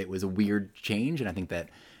 So it was a weird change, and I think that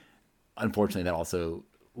unfortunately that also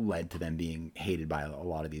led to them being hated by a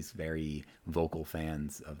lot of these very vocal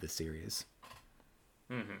fans of this series.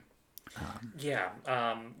 Going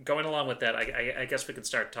along with that, I guess we can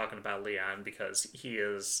start talking about Leon, because he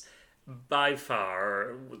is by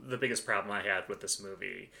far the biggest problem I had with this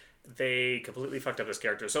movie. They completely fucked up his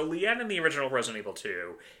character. So Leon in the original Resident Evil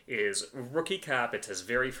 2 is rookie cop. It's his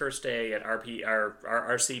very first day at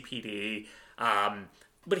RCPD.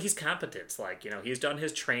 But he's competent. Like, he's done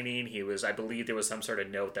his training. I believe there was some sort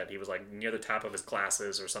of note that he was like near the top of his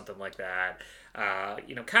classes or something like that.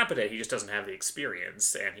 Competent. He just doesn't have the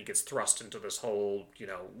experience, and he gets thrust into this whole,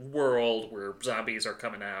 world where zombies are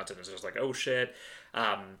coming out, and it's just like, oh shit.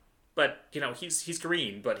 But he's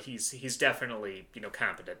green, but he's definitely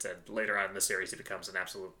competent, and later on in the series he becomes an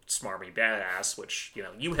absolute smarmy badass, which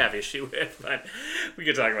you have issue with, but we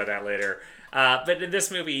can talk about that later. But in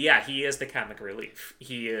this movie, he is the comic relief.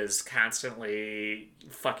 He is constantly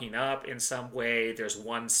fucking up in some way. There's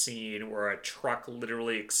one scene where a truck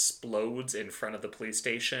literally explodes in front of the police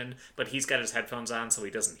station, but he's got his headphones on so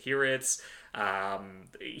he doesn't hear it.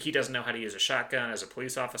 He doesn't know how to use a shotgun as a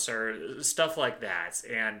police officer, stuff like that.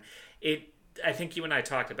 And I think you and I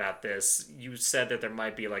talked about this. You said that there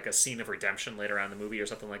might be like a scene of redemption later on in the movie or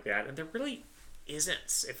something like that, and there really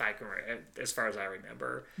isn't, if I can, as far as I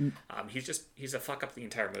remember. He's a fuck up the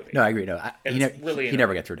entire movie. No, I agree. No, he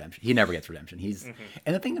never gets redemption. He never gets redemption.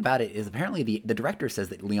 And the thing about it is, apparently the director says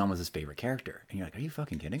that Leon was his favorite character, and you're like, are you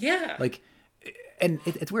fucking kidding? Yeah. Like, and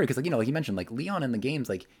it's weird because like you mentioned, like Leon in the games,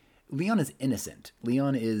 like Leon is innocent.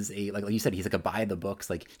 Leon is like you said, he's like a by the books.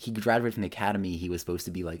 Like he graduated from the academy. He was supposed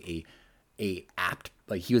to be like a apt,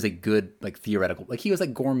 like he was a good like theoretical, like he was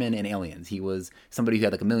like Gorman in Aliens. He was somebody who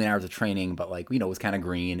had like 1,000,000 hours of training, but like was kind of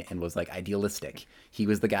green and was like idealistic. He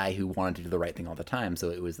was the guy who wanted to do the right thing all the time. So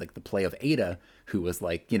it was like the play of Ada, who was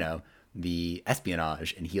like the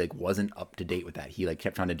espionage, and he like wasn't up to date with that. He like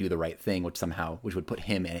kept trying to do the right thing, which would put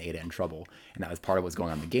him and Ada in trouble. And that was part of what's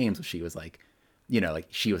going on in the games. So she was like,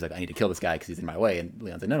 she was like, I need to kill this guy because he's in my way. And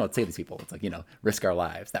Leon's like, no, let's save these people. It's like, risk our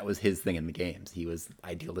lives. That was his thing in the games. He was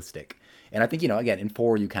idealistic. And I think, again, in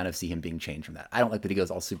 4, you kind of see him being changed from that. I don't like that he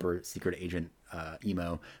goes all super secret agent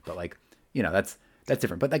emo, but like, that's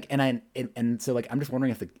different. But like, and so like, I'm just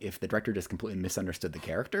wondering if the director just completely misunderstood the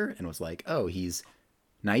character and was like, oh, he's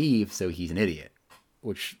naive, so he's an idiot,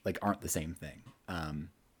 which like aren't the same thing.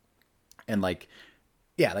 And like,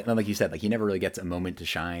 yeah, like you said, like he never really gets a moment to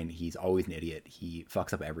shine. He's always an idiot. He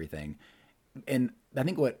fucks up everything. And I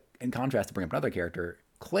think in contrast, to bring up another character,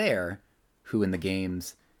 Claire, who in the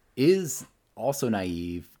games is also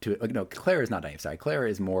naive to, like, no, Claire is not naive. Sorry. Claire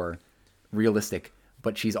is more realistic,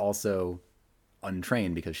 but she's also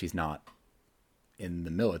untrained because she's not in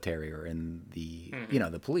the military or in the,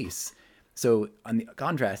 the police. So on the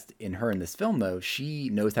contrast in her in this film, though, she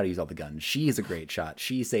knows how to use all the guns. She's a great shot.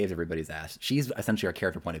 She saves everybody's ass. She's essentially our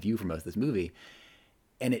character point of view for most of this movie.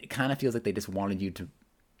 And it kind of feels like they just wanted you to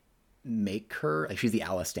make her, like she's the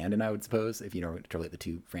Alice stand-in, I would suppose, if you know to relate the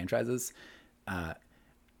two franchises.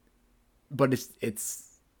 But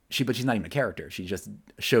she's not even a character. She just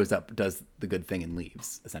shows up, does the good thing, and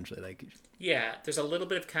leaves, essentially. Like, yeah, there's a little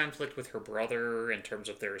bit of conflict with her brother in terms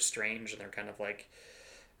of they're estranged and they're kind of like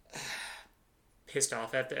pissed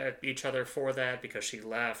off at each other for that because she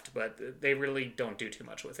left, but they really don't do too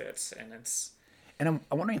much with it, and I'm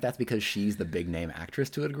wondering if that's because she's the big name actress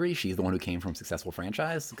to a degree. She's the one who came from a successful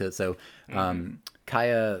franchise.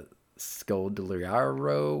 Kaya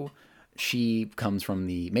Scodelario, she comes from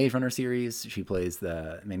the Maze Runner series. She plays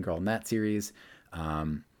the main girl in that series.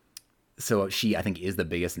 So she, I think, is the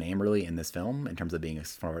biggest name really in this film in terms of being a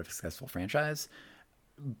successful franchise.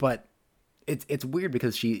 But it's weird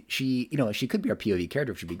because she she could be our POV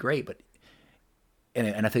character, which would be great, but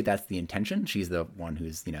and I think that's the intention. She's the one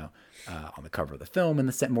who's on the cover of the film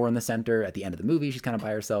and more in the center. At the end of the movie, she's kind of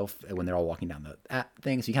by herself when they're all walking down the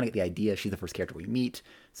thing. So you kind of get the idea she's the first character we meet.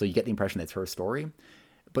 So you get the impression that's her story,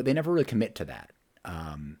 but they never really commit to that.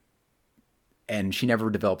 And she never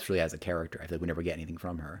develops really as a character. I feel like we never get anything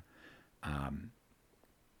from her.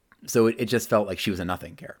 So it just felt like she was a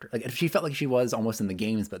nothing character. Like she felt like she was almost in the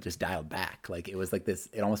games, but just dialed back. Like it was like this.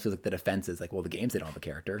 It almost feels like the defense is like, well, the games they don't have a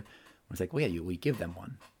character. It's like, well, yeah, we give them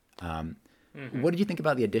one. What did you think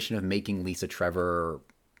about the addition of making Lisa Trevor,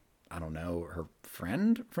 I don't know, her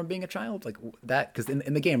friend from being a child? Like that, because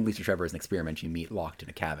in the game, Lisa Trevor is an experiment you meet locked in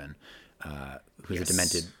a cabin, who's a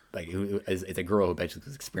demented, like who is a girl who basically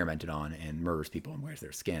is experimented on and murders people and wears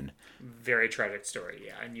their skin. Very tragic story,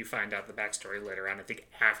 yeah. And you find out the backstory later on, I think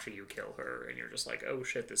after you kill her, and you're just like, oh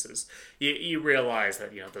shit, this is... You realize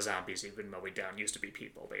that, the zombies you've been mowing down used to be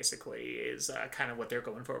people, basically, is kind of what they're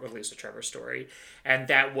going for with Lisa Trevor's story. And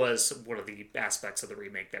that was one of the aspects of the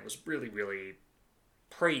remake that was really, really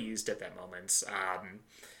praised at that moment.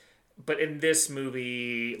 But in this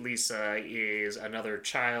movie, Lisa is another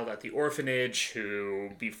child at the orphanage who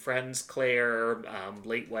befriends Claire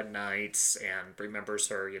late one night and remembers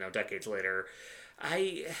her, decades later.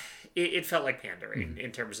 It felt like pandering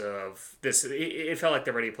in terms of this. It felt like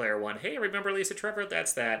the Ready Player One. Hey, remember Lisa Trevor?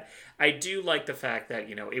 That's that. I do like the fact that,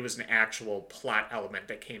 it was an actual plot element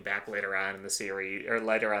that came back later on in the series, or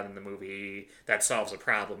later on in the movie, that solves a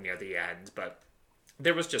problem near the end. But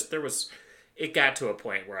it got to a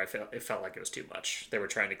point where it felt like it was too much. They were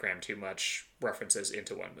trying to cram too much references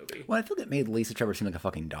into one movie. Well, I feel like it made Lisa Trevor seem like a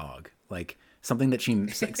fucking dog. Like something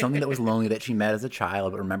that was lonely that she met as a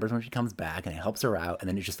child, but remembers when she comes back and it helps her out, and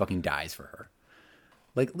then it just fucking dies for her.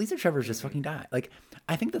 Like Lisa Trevor's just fucking died. Like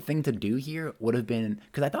I think the thing to do here would have been,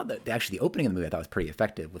 because I thought that actually the opening of the movie I thought was pretty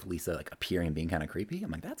effective with Lisa like appearing and being kind of creepy.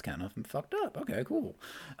 I'm like, that's kind of fucked up. Okay, cool.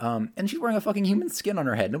 And she's wearing a fucking human skin on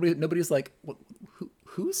her head. Nobody's like,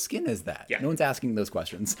 whose skin is that? Yeah. No one's asking those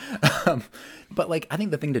questions. But like, I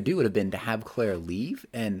think the thing to do would have been to have Claire leave.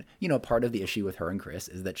 And, part of the issue with her and Chris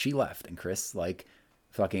is that she left, and Chris like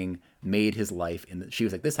fucking made his life she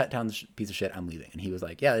was like, this town's piece of shit, I'm leaving. And he was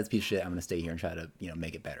like, yeah, this piece of shit, I'm going to stay here and try to,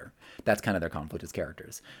 make it better. That's kind of their conflict as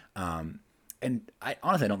characters. And I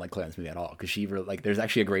honestly don't like Claire in this movie at all, because she really, like, there's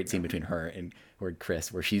actually a great scene between her and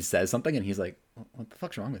Chris where she says something and he's like, what the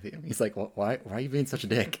fuck's wrong with you? He's like, well, why are you being such a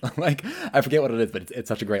dick? Like, I forget what it is, but it's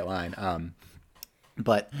such a great line.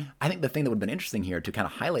 But I think the thing that would have been interesting here to kind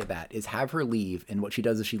of highlight that is have her leave, and what she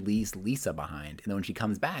does is she leaves Lisa behind. And then when she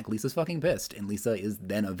comes back, Lisa's fucking pissed, and Lisa is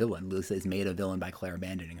then a villain. Lisa is made a villain by Claire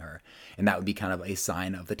abandoning her. And that would be kind of a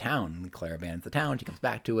sign of the town. Claire abandons the town, she comes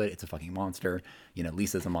back to it, it's a fucking monster.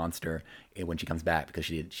 Lisa's a monster when she comes back because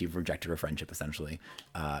she rejected her friendship, essentially.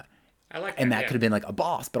 I like that. And that yeah. could have been like a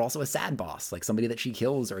boss, but also a sad boss, like somebody that she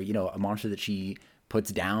kills, or a monster that she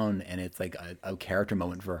puts down, and it's like a character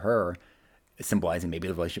moment for her, symbolizing maybe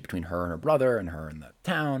the relationship between her and her brother and her and the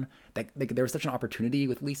town. That like, there was such an opportunity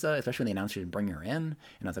with Lisa, especially when they announced she would bring her in, and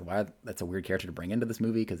I was like, wow, that's a weird character to bring into this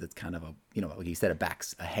movie because it's kind of a like you said,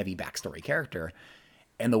 a heavy backstory character.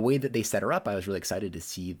 And the way that they set her up, I was really excited to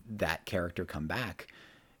see that character come back.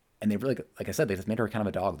 And they really, like I said, they just made her kind of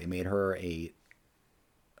a dog. They made her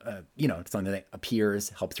something that appears,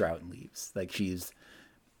 helps her out, and leaves. Like she's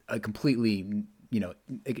a completely,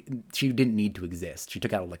 she didn't need to exist. She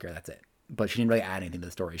took out a liquor, that's it. But she didn't really add anything to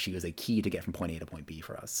the story. She was a key to get from point A to point B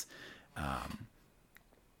for us.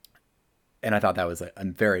 And I thought that was a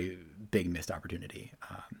very big missed opportunity.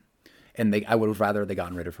 And I would have rather they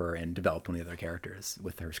gotten rid of her and developed one of the other characters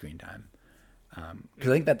with her screen time. Because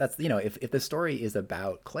I think that's, if the story is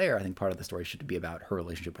about Claire, I think part of the story should be about her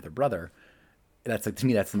relationship with her brother. That's like, to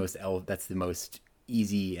me, that's the most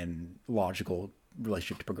easy and logical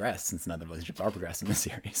relationship to progress, since none of the relationships are progressed in this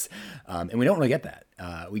series. And we don't really get that.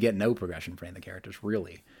 We get no progression for any of the characters,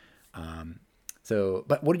 really.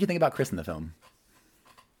 But what did you think about Chris in the film?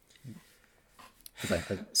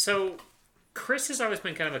 So Chris has always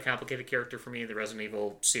been kind of a complicated character for me in the Resident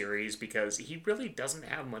Evil series because he really doesn't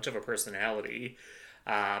have much of a personality.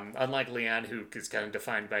 Unlike Leon, who is kind of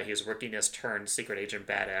defined by his rookiness turned secret agent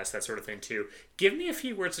badass, that sort of thing too. Give me a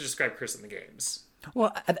few words to describe Chris in the games.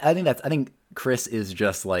 Well, I think Chris is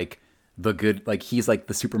just like the good, like he's like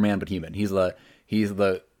the Superman but human. He's the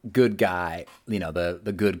good guy,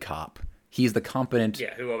 the good cop. He's the competent.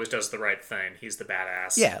 Yeah, who always does the right thing. He's the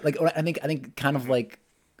badass. Yeah, like I think kind of like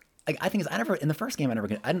I think I never in the first game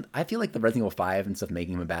I feel like the Resident Evil 5 and stuff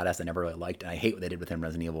making him a badass I never really liked, and I hate what they did with him in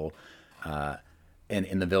Resident Evil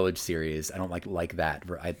in the Village series. I don't like that.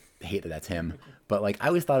 I hate that that's him. But like I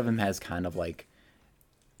always thought of him as kind of like,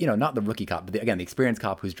 not the rookie cop, but the experienced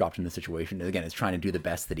cop who's dropped in the situation. Again, is trying to do the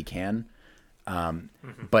best that he can,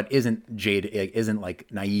 but isn't like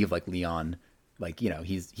naive like Leon. Like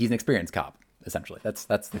he's an experienced cop essentially. That's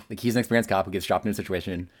like he's an experienced cop who gets dropped in a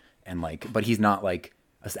situation, and like, but he's not like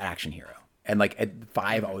an action hero. And like at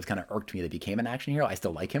 5 always kind of irked me that he became an action hero. I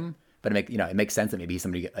still like him, but it makes sense that maybe he's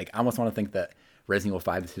somebody like I almost want to think that Resident Evil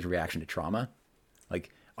 5 is his reaction to trauma. Like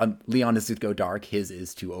Leon is to go dark, his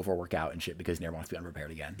is to overwork out and shit because he never wants to be unprepared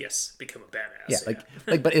again. Yes, become a badass.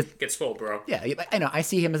 Yeah, but it gets full, bro. Yeah, I know. I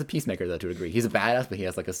see him as a peacemaker though, to a degree. He's a badass, but he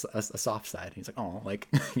has like a soft side. He's like, oh, like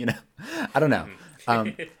I don't know.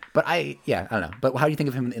 But I don't know. But how do you think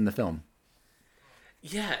of him in the film?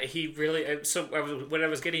 Yeah, he really. So what I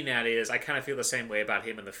was getting at is I kind of feel the same way about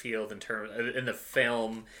him in the field in the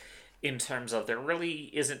film. In terms of there really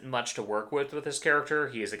isn't much to work with his character.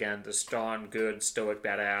 He is, again, the strong, good, stoic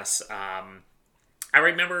badass. I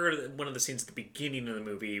remember one of the scenes at the beginning of the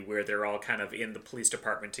movie where they're all kind of in the police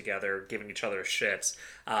department together, giving each other shits,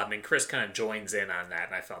 and Chris kind of joins in on that,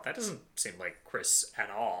 and I felt that doesn't seem like Chris at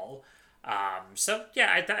all. So,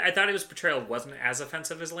 yeah, I thought his portrayal wasn't as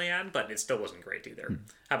offensive as Leon, but it still wasn't great either.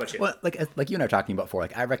 How about you? Well, like you and I were talking about before,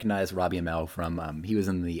 like I recognize Robbie Amell from, he was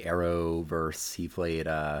in the Arrowverse. He played,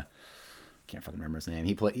 can't fucking remember his name.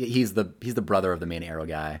 He's the brother of the main Arrow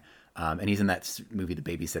guy, and he's in that movie The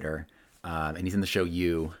Babysitter, and he's in the show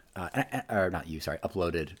You, or not You, sorry,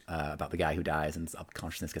 Uploaded, about the guy who dies and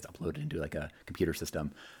consciousness gets uploaded into like a computer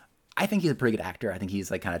system. I think he's a pretty good actor. I think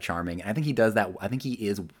he's like kind of charming, and I think he does that. I think he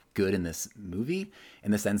is good in this movie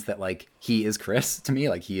in the sense that like he is Chris to me.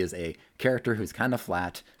 Like he is a character who's kind of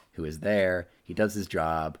flat, who is there. He does his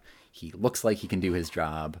job. He looks like he can do his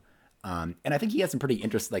job. And I think he has some pretty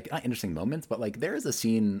not interesting moments, but like there is a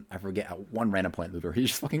scene, I forget, at one random point in the movie where he's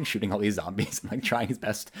just fucking shooting all these zombies and like trying his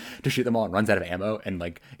best to shoot them all and runs out of ammo and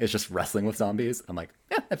like is just wrestling with zombies. I'm like,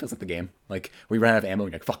 yeah, that feels like the game. Like we ran out of ammo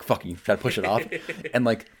and you're like, fuck, you try to push it off. And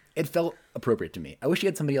like it felt appropriate to me. I wish he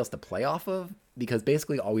had somebody else to play off of because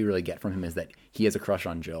basically all we really get from him is that he has a crush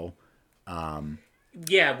on Jill.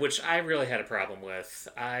 Yeah, which I really had a problem with.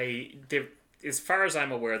 As far as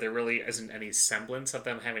I'm aware, there really isn't any semblance of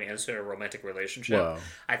them having any sort of romantic relationship. Whoa.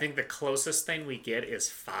 I think the closest thing we get is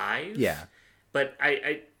 5. Yeah. But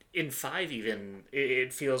in 5 even,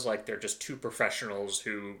 it feels like they're just two professionals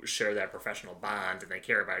who share that professional bond and they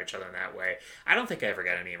care about each other in that way. I don't think I ever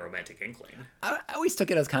got any romantic inkling. I always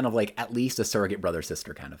took it as kind of like at least a surrogate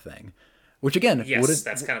brother-sister kind of thing. Which again, yes,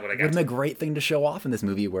 that's kind of what I got. Would have been a great thing to show off in this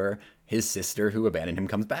movie, where his sister who abandoned him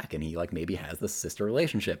comes back, and he like maybe has this sister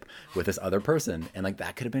relationship with this other person, and like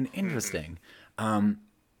that could have been interesting.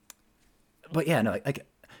 But yeah, no,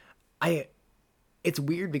 it's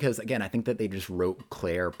weird because again, I think that they just wrote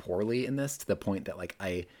Claire poorly in this to the point that like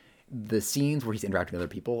the scenes where he's interacting with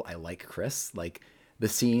other people, I like Chris. Like the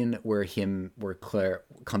scene where Claire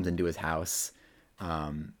comes into his house,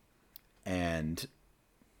 and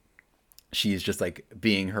she's just like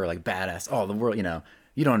being her like badass. Oh, the world, you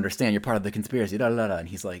don't understand. You're part of the conspiracy. Da da da. And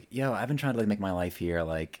he's like, yo, I've been trying to like make my life here.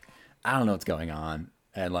 Like, I don't know what's going on.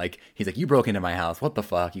 And like, he's like, you broke into my house. What the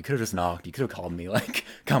fuck? You could have just knocked. You could have called me. Like,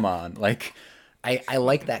 come on. Like, I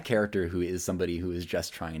like that character who is somebody who is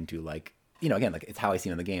just trying to like, again, like it's how I see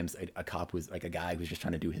it in the games. A cop who's like a guy who's just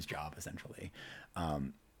trying to do his job essentially.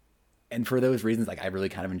 And for those reasons, like I really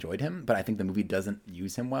kind of enjoyed him, but I think the movie doesn't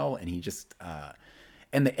use him well, and he just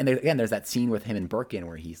again, there's that scene with him and Birkin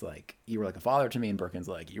where he's like, you were like a father to me, and Birkin's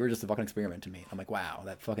like, you were just a fucking experiment to me. I'm like, wow,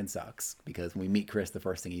 that fucking sucks, because when we meet Chris, the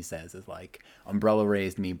first thing he says is like, Umbrella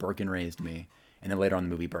raised me, Birkin raised me, and then later on in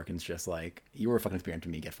the movie, Birkin's just like, you were a fucking experiment to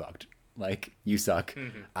me, get fucked. Like, you suck.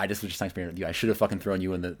 Mm-hmm. I just was just an experiment with you. I should have fucking thrown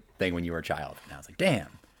you in the thing when you were a child. And I was like,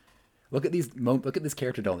 damn. Look at this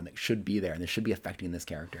character development that should be there, and this should be affecting this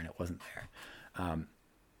character, and it wasn't there.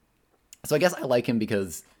 So I guess I like him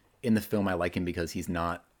because in the film I like him because he's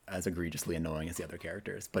not as egregiously annoying as the other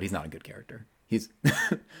characters, but he's not a good character. He's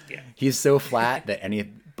he's so flat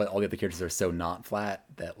but all the other characters are so not flat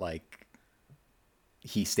that like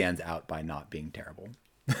he stands out by not being terrible.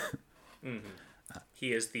 Mm-hmm.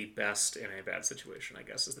 He is the best in a bad situation, I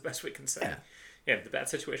guess, is the best we can say. Yeah, the bad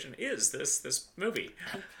situation is this movie.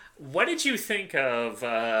 What did you think of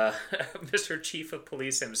Mr. Chief of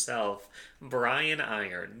Police himself, Brian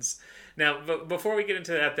Irons? Now, before we get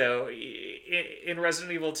into that, though, in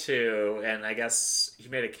Resident Evil 2, and I guess he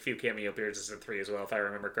made a few cameo appearances in 3 as well, if I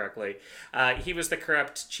remember correctly, he was the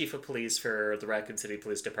corrupt chief of police for the Raccoon City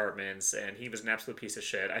Police Departments, and he was an absolute piece of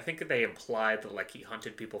shit. I think that they implied that like he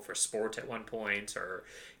hunted people for sport at one point, or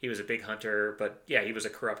he was a big hunter, but yeah, he was a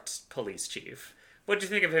corrupt police chief. What did you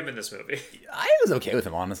think of him in this movie? I was okay with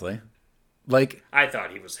him, honestly. Like, I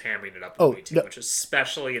thought he was hamming it up way too much,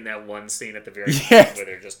 especially in that one scene at the very end where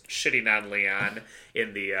they're just shitting on Leon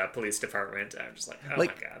in the police department. I'm just like, oh my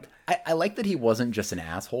god. I like that he wasn't just an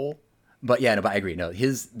asshole, but yeah, no, but I agree. No, I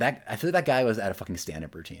feel like that guy was at a fucking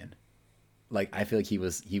stand-up routine. Like, I feel like he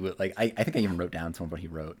was like, I think I even wrote down some of what he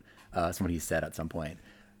wrote, some what he said at some point.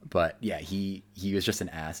 But yeah, he was just an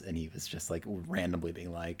ass, and he was just like randomly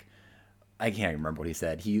being like, I can't remember what he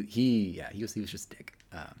said. He was just a dick.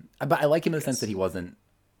 But I like him in the sense that he wasn't.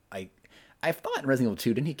 I thought in Resident Evil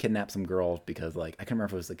 2, didn't he kidnap some girl because like I can't remember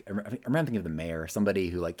if it was like I remember thinking of the mayor, somebody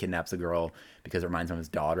who like kidnaps a girl because it reminds him of his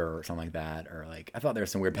daughter or something like that, or like I thought there was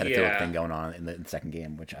some weird pedophilic thing going on in the second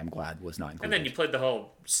game, which I'm glad was not included. And then you played the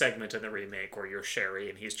whole segment in the remake where you're Sherry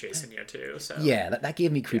and he's chasing you too. So yeah, that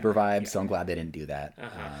gave me creeper vibes, so I'm glad they didn't do that.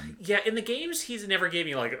 Yeah, in the games he's never gave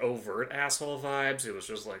me like overt asshole vibes. It was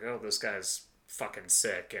just like, oh, this guy's fucking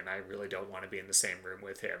sick and I really don't want to be in the same room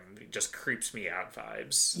with him. It just creeps me out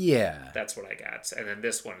vibes. Yeah. That's what I got. And then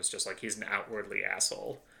this one is just like he's an outwardly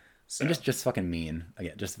asshole. So and just fucking mean.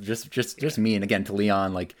 Again, just mean again to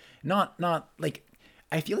Leon, like not like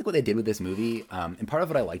I feel like what they did with this movie, and part of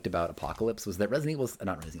what I liked about Apocalypse was that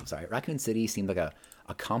Raccoon City seemed like a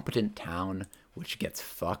competent town which gets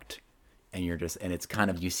fucked, and it's kind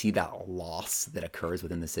of, you see that loss that occurs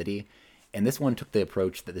within the city. And this one took the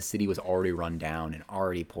approach that the city was already run down and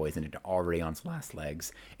already poisoned and already on its last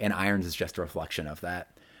legs. And Irons is just a reflection of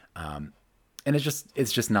that. And it's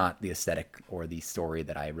just not the aesthetic or the story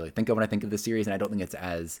that I really think of when I think of the series. And I don't think it's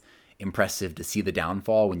as impressive to see the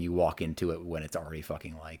downfall when you walk into it when it's already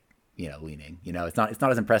fucking like, leaning. It's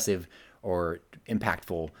not as impressive or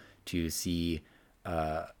impactful to see,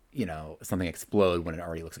 something explode when it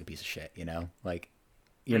already looks like a piece of shit. Like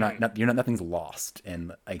nothing's lost.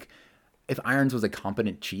 And like, if Irons was a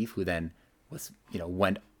competent chief who then was,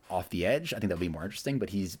 went off the edge, I think that would be more interesting. But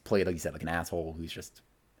he's played, like you said, like an asshole who's just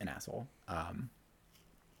an asshole.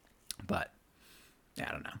 But yeah,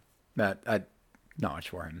 I don't know. Not much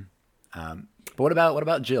for him. But what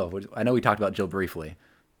about Jill? I know we talked about Jill briefly.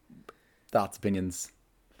 Thoughts, opinions?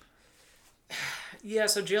 Yeah,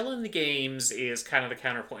 so Jill in the games is kind of the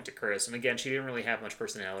counterpoint to Chris. And again, she didn't really have much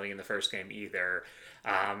personality in the first game either.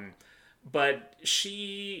 But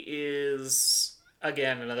she is,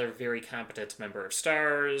 again, another very competent member of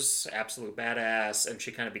STARS, absolute badass, and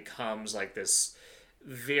she kind of becomes like this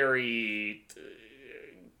very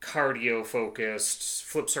cardio-focused,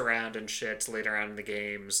 flips around and shit later on in the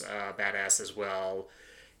games, badass as well.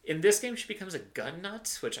 In this game, she becomes a gun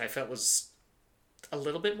nut, which I felt was a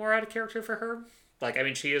little bit more out of character for her. Like, I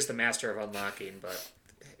mean, she is the master of unlocking, but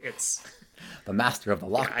it's... The master of the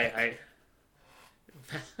lock.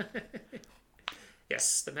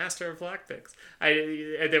 Yes, the master of lockpicks.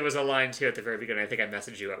 There was a line too at the very beginning. I think I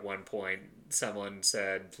messaged you at one point. Someone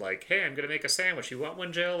said like, "Hey, I'm gonna make a sandwich. You want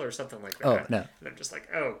one, Jill?" or something like that. Oh, no. And I'm just like,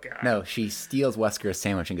 "Oh god." No, she steals Wesker's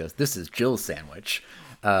sandwich and goes, "This is Jill's sandwich."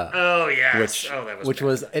 Oh yes. Which, oh, that was which bad.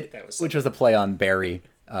 was That was so which was a play on Barry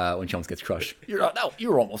when she almost gets crushed.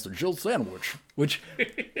 You're almost a Jill sandwich. Which who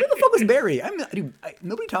the fuck was Barry?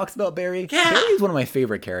 Nobody talks about Barry. Yeah. Barry is one of my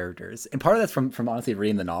favorite characters, and part of that's from honestly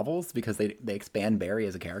reading the novels because they expand Barry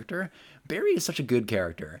as a character. Barry is such a good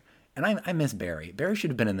character, and I miss Barry. Barry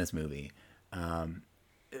should have been in this movie.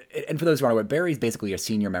 And for those who aren't aware, Barry's basically a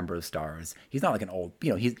senior member of STARS. He's not like an old,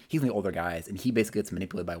 he's one of the older guys, and he basically gets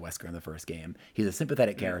manipulated by Wesker in the first game. He's a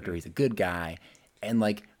sympathetic character. He's a good guy, and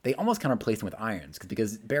like they almost kind of replaced him with Irons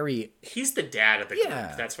because Barry, He's the dad of the Yeah.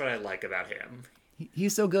 group. That's what I like about him.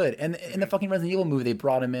 he's so good. And in the fucking Resident Evil movie, they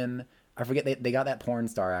brought him in. I forget they got that porn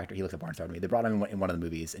star actor. He looks like a porn star to me. They brought him in one of the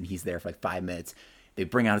movies, and he's there for like 5 minutes. They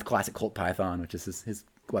bring out his classic Colt Python, which is his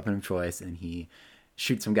weapon of choice, and he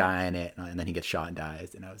shoots some guy in it, and then he gets shot and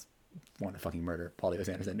dies. And I was want to fucking murder Paul Thomas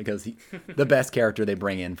Anderson because the best character they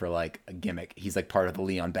bring in for like a gimmick. He's like part of the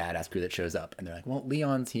Leon badass crew that shows up, and they're like, well,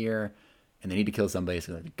 Leon's here, and they need to kill somebody,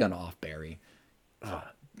 so they're gun off Barry.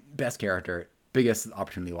 Best character, biggest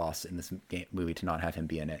opportunity lost in this movie to not have him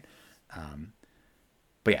be in it.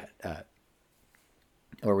 But yeah,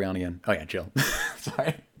 where are we on again? Oh yeah, Jill.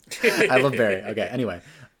 Sorry, I love Barry. Okay, anyway,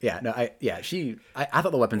 yeah, no, I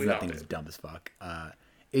thought the weapons in that thing was dumb as fuck.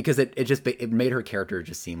 Because it made her character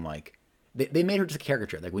just seem like they made her just a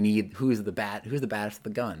caricature. Like we need who's the baddest with the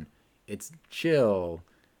gun? It's Jill,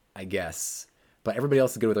 I guess. But everybody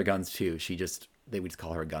else is good with their guns too. We just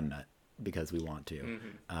call her a gun nut because we want to.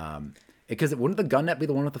 Because wouldn't the gun nut be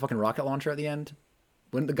the one with the fucking rocket launcher at the end?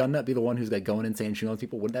 Wouldn't the gun nut be the one who's like going insane shooting all these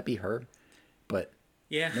people? Wouldn't that be her? But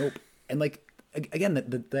Yeah. nope. And like again,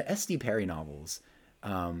 the S.D. Perry novels,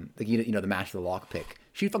 like the Master of the Lockpick,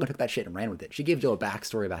 she fucking took that shit and ran with it. She gave Jill a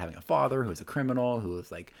backstory about having a father who was a criminal, who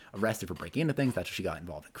was like arrested for breaking into things. That's how she got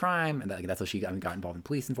involved in crime, and that's how she got involved in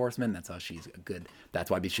police enforcement. That's how she's good.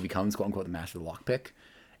 That's why she becomes quote unquote the Master of the Lockpick.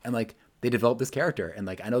 And like they developed this character, and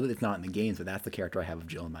like I know that it's not in the games, but that's the character I have of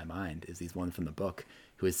Jill in my mind is these ones from the book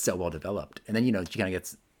who is so well developed. And then she kind of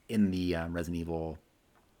gets in the Resident Evil.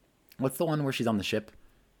 What's the one where she's on the ship?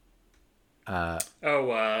 Resident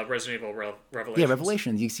Evil Revelations. Yeah,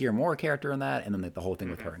 Revelations. You see her more character in that, and then like the whole thing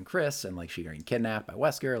with her and Chris, and like she getting kidnapped by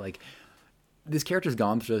Wesker. Like this character's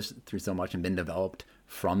gone through so much and been developed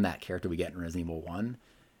from that character we get in Resident Evil 1.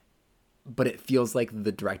 But it feels like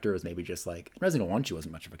the director was maybe just like Resident Evil 1. She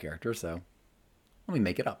wasn't much of a character, so let me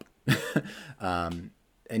make it up.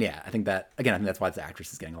 And yeah, I think that's why this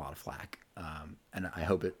actress is getting a lot of flack. And I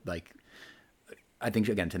hope it like. I think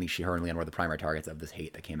her and Leon were the primary targets of this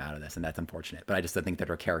hate that came out of this, and that's unfortunate. But I think that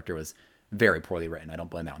her character was very poorly written. I don't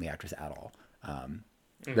blame that on the actress at all.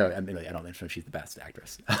 Though I don't think she's the best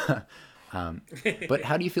actress. But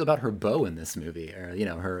how do you feel about her beau in this movie, or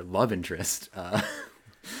her love interest out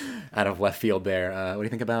of left field there? What do you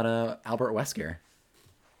think about Albert Wesker?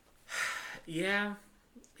 Yeah,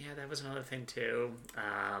 that was another thing too.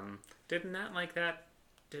 Did not like that.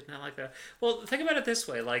 Well, think about it this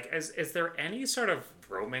way: like, is there any sort of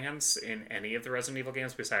romance in any of the Resident Evil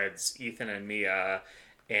games besides Ethan and Mia,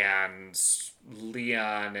 and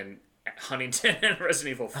Leon and Huntington and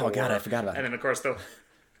Resident Evil 4? Oh god, I forgot about that. And then of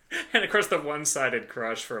course the one-sided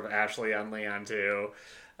crush from Ashley on Leon too.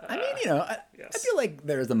 I mean, I feel like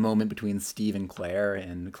there's a moment between Steve and Claire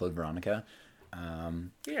and Claude Veronica.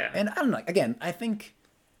 Yeah, and I don't know. Again, I think.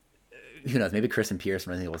 Who knows? Maybe Chris and Pierce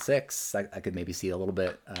from Resident Evil 6. I could maybe see a little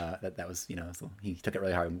bit that was he took it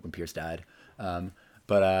really hard when Pierce died.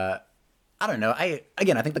 But I don't know. I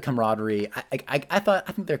think the camaraderie. I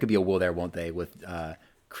think there could be a will there, won't they, with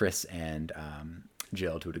Chris and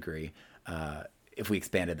Jill to a degree, if we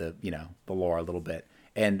expanded the lore a little bit.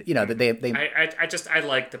 And that they. I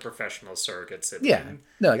like the professional surrogates.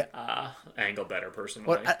 Angle better personally.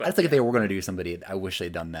 Well, I think if they were going to do somebody, I wish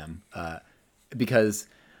they'd done them because.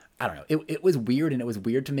 I don't know. It was weird, and it was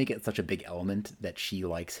weird to make it such a big element that she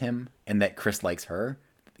likes him and that Chris likes her,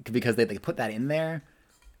 because they put that in there,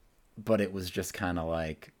 but it was just kind of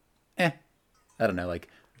like, I don't know, like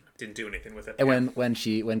didn't do anything with it. And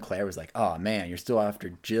when Claire was like, "Oh man, you're still after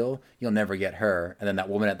Jill, you'll never get her," and then that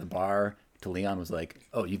woman at the bar to Leon was like,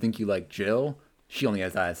 "Oh, you think you like Jill? She only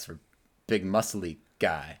has eyes for big muscly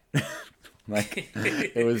guy." Like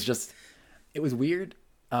it was weird.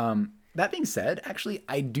 That being said, actually,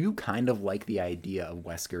 I do kind of like the idea of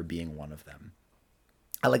Wesker being one of them.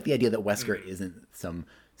 I like the idea that Wesker isn't some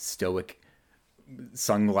stoic,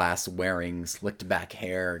 sunglass-wearing, slicked-back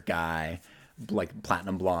hair guy. like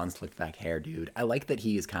platinum blonde, slick back hair dude. I like that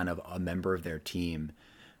he is kind of a member of their team.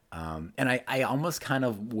 And I almost kind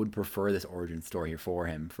of would prefer this origin story for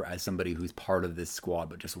him for as somebody who's part of this squad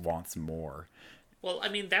but just wants more. Well, I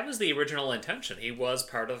mean, that was the original intention. He was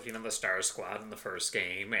part of, the Star Squad in the first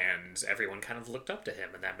game, and everyone kind of looked up to him,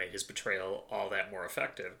 and that made his betrayal all that more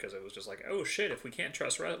effective, because it was just like, oh shit, if we can't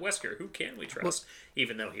trust Wesker, who can we trust?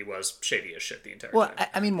 Even though he was shady as shit the entire time.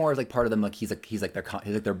 I mean, more as like part of them, like he's like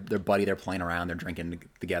their buddy, they're playing around, they're drinking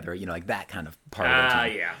together, like that kind of part of their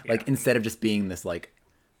team. Yeah. Like instead of just being this like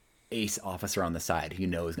ace officer on the side who you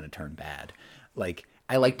know is going to turn bad. Like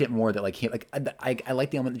I liked it more that like he like I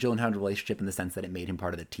like the element of Jill and Hound relationship in the sense that it made him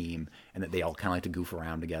part of the team and that they all kind of like to goof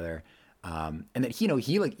around together, and that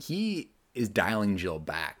he is dialing Jill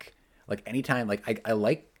back like anytime. Like I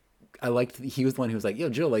liked he was the one who was like, yo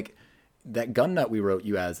Jill, like that gun nut we wrote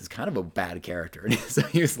you as is kind of a bad character. And so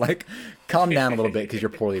he was like, calm down a little bit because you're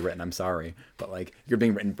poorly written, I'm sorry, but like you're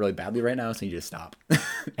being written really badly right now, so you just stop.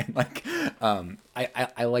 And like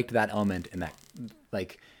I liked that element in that,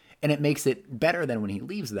 like, and it makes it better than when he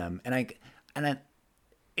leaves them. And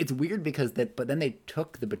it's weird because but then they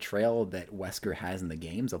took the betrayal that Wesker has in the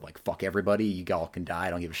games of like, fuck everybody, you all can die,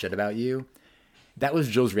 I don't give a shit about you. That was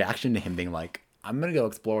Jill's reaction to him being like, I'm going to go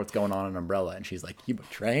explore what's going on in Umbrella. And she's like, you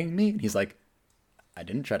betraying me? And he's like, I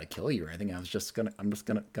didn't try to kill you or anything. I'm just going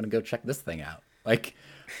to go check this thing out. Like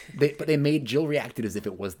they made Jill reacted as if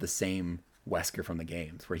it was the same Wesker from the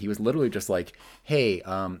games, where he was literally just like, hey,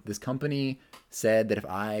 this company said that if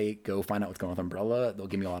I go find out what's going on with Umbrella, they'll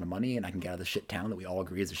give me a lot of money and I can get out of the shit town that we all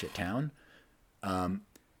agree is a shit town. I'm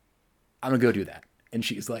going to go do that. And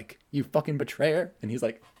she's like, you fucking betrayer. And he's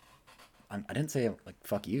like, I didn't say like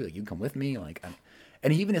fuck you, like you come with me, like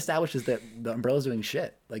and he even establishes that the Umbrella's doing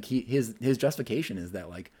shit. Like his justification is that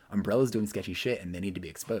like Umbrella's doing sketchy shit and they need to be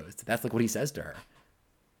exposed. That's like what he says to her.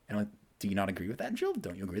 And I'm like, do you not agree with that, Jill?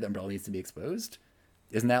 Don't you agree that Umbrella needs to be exposed?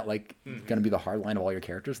 Isn't that like going to be the hard line of all your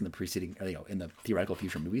characters in the preceding, in the theoretical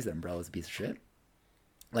future movies, that Umbrella's a piece of shit?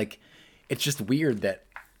 Like, it's just weird that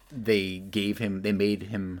they made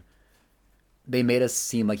us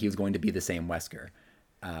seem like he was going to be the same Wesker.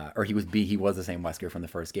 Or he was the same Wesker from the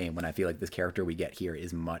first game, when I feel like this character we get here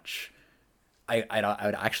is much. I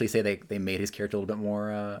would actually say they made his character a little bit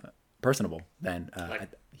more personable than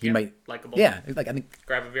might likable. Yeah, like I think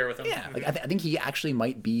grab a beer with him. Yeah, like I think he actually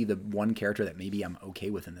might be the one character that maybe I'm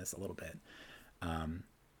okay with in this a little bit. And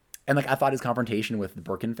like I thought his confrontation with the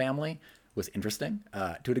Birkin family was interesting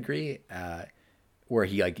to a degree. Where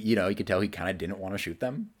he like, you could tell he kind of didn't want to shoot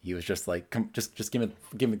them. He was just like, come, just give me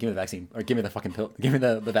the vaccine, or give me the fucking pill, give me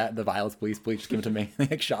the vials, please, just give it to me. And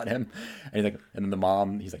he like shot him, and he's like, and then the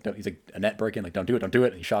mom, he's like, Annette Birkin, like, don't do it.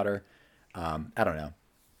 And he shot her. I don't know.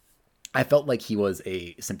 I felt like he was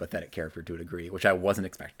a sympathetic character to a degree, which I wasn't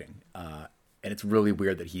expecting. And it's really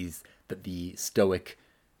weird that the stoic,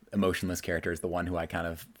 emotionless character is the one who I kind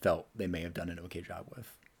of felt they may have done an okay job with.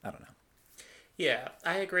 I don't know. Yeah,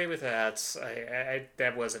 I agree with that. I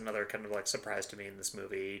that was another kind of like surprise to me in this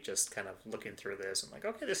movie, just kind of looking through this and like,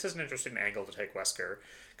 okay, this is an interesting angle to take Wesker,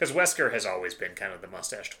 because Wesker has always been kind of the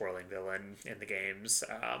mustache twirling villain in the games,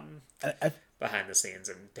 behind the scenes,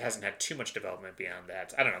 and hasn't had too much development beyond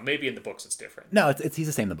that. I don't know, maybe in the books it's different. No, he's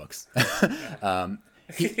the same in the books.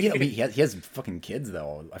 He has fucking kids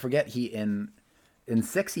though. I forget, in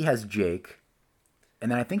 6 he has Jake, and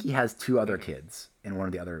then I think he has 2 other kids in one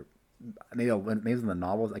of the other. Maybe in the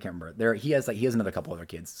novels, I can't remember. He has another couple other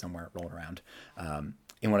kids somewhere rolling around,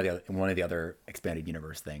 in one of the other expanded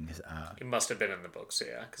universe things. It must have been in the books,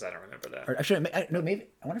 yeah, because I don't remember that. Or actually, maybe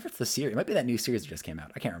I wonder if it's the series. It might be that new series that just came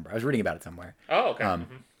out. I can't remember. I was reading about it somewhere. Oh, okay.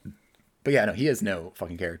 But yeah, no, he has no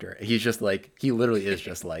fucking character. He's just like, he literally is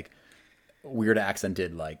just like weird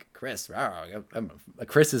accented, like Chris.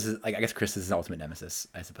 Chris is like, I guess Chris is his ultimate nemesis,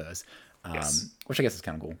 I suppose. Yes. Which I guess is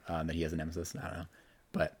kind of cool that he has a nemesis. I don't know,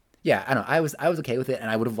 but. Yeah, I don't know. I was okay with it,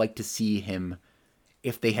 and I would have liked to see him,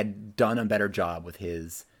 if they had done a better job with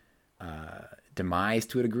his demise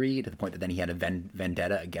to a degree, to the point that then he had a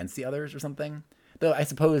vendetta against the others or something. Though I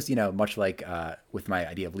suppose, much like with my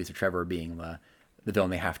idea of Lisa Trevor being the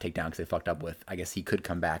villain they have to take down because they fucked up with, I guess he could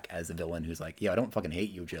come back as a villain who's like, I don't fucking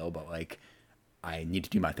hate you, Jill, but like, I need to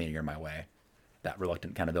do my thing, you're my way. That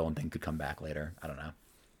reluctant kind of villain thing could come back later. I don't know.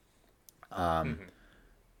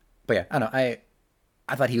 But yeah, I don't know.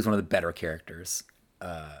 I thought he was one of the better characters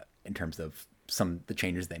in terms of the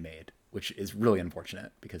changes they made, which is really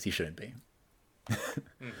unfortunate because he shouldn't be.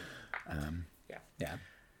 Yeah.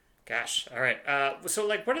 Gosh. All right. So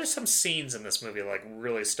like, what are some scenes in this movie like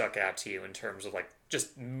really stuck out to you in terms of like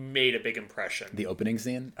just made a big impression. The opening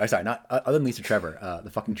scene. Oh, sorry, not other than Lisa Trevor. The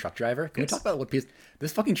fucking truck driver. Can we talk about what piece?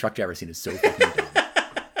 This fucking truck driver scene is so fucking dumb.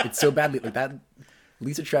 It's so badly like that.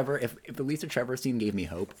 Lisa Trevor. If the Lisa Trevor scene gave me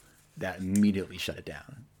hope, that immediately shut it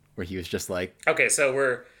down. Where he was just like, okay, so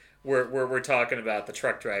we're talking about the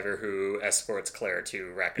truck driver who escorts Claire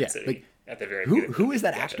to Raccoon City like, at the very beginning. who is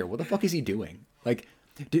that actor? What the fuck is he doing? Like,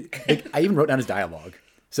 I even wrote down his dialogue.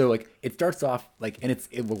 So like it starts off like, and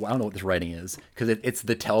well, I don't know what this writing is because it's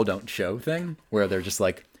the tell don't show thing where they're just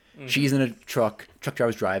like, she's in a truck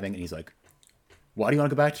driver's driving, and he's like, why do you want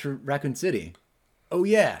to go back to Raccoon City? Oh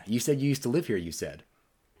yeah, you said you used to live here. You said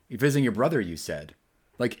you're visiting your brother. You said,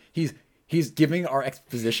 like he's giving our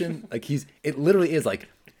exposition like it literally is like,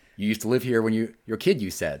 you used to live here when you're a kid. You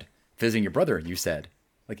said visiting your brother. You said,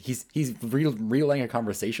 like he's relaying a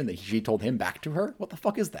conversation that she told him back to her. What the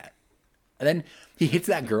fuck is that? And then he hits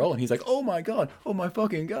that girl, and he's like, oh my god, oh my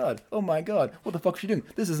fucking god, oh my god, what the fuck is she doing?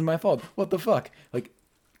 This isn't my fault. What the fuck? Like,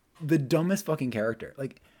 the dumbest fucking character.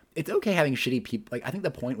 Like, it's okay having shitty people. Like, I think the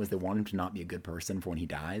point was they want him to not be a good person for when he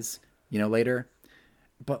dies, later.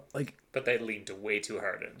 But, like... But they leaned way too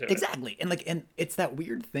hard into it. Exactly. And it's that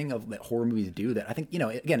weird thing of that horror movies do that I think,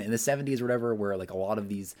 again, in the 70s or whatever, where, like, a lot of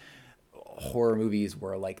these horror movies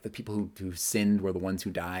where, like, the people who sinned were the ones who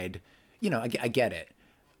died. I get it.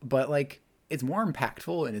 But, like... It's more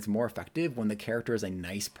impactful and it's more effective when the character is a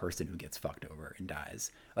nice person who gets fucked over and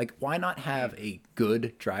dies. Like, why not have a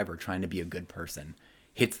good driver trying to be a good person,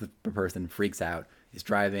 hits the person, freaks out, is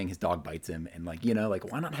driving, his dog bites him, and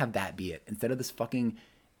why not have that be it instead of this fucking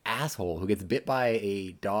asshole who gets bit by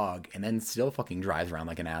a dog and then still fucking drives around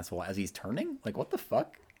like an asshole as he's turning? Like, what the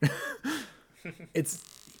fuck?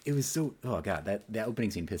 It was so, oh god, that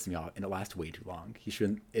opening scene pissed me off, and it lasts way too long.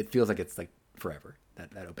 It feels like it's like forever,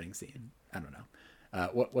 that opening scene. I don't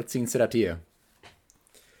know. What scene stood out to you?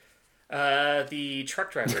 The truck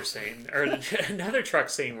driver scene, or another truck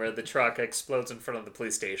scene where the truck explodes in front of the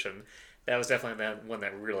police station. That was definitely the one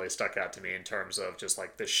that really stuck out to me in terms of just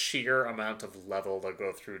like the sheer amount of level they'll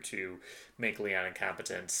go through to make Leon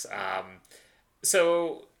incompetent.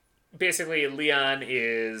 So basically, Leon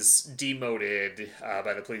is demoted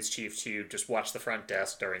by the police chief to just watch the front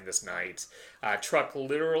desk during this night. Truck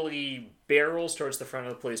literally barrels towards the front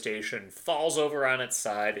of the police station, falls over on its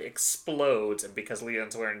side, explodes, and because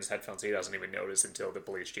Leon's wearing his headphones, he doesn't even notice until the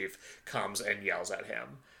police chief comes and yells at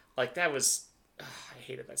him. Like, that was... I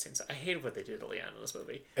hated that scene. I hated what they did to Leon in this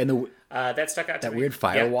movie. And that stuck out to me. That weird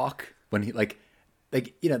fire walk when he, like they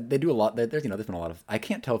do a lot. There's been a lot of. I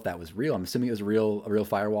can't tell if that was real. I'm assuming it was a real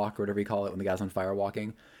fire walk or whatever you call it when the guy's on fire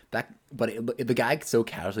walking. The guy so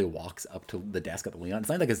casually walks up to the desk at the Leon. It's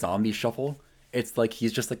not like a zombie shuffle. It's like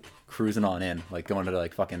he's just like cruising on in, like going to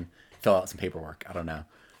like fucking fill out some paperwork. I don't know.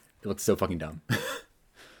 It looks so fucking dumb.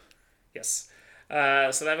 Yes.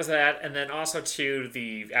 So that was that, and then also to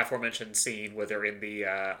the aforementioned scene where they're in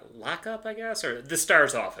the lockup, I guess, or the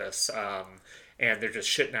Star's office. And they're just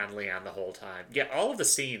shitting on Leon the whole time. Yeah, all of the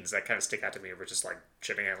scenes that kind of stick out to me were just like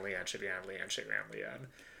shitting on Leon, shitting on Leon, shitting on Leon.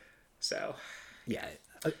 So, yeah.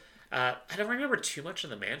 I don't remember too much in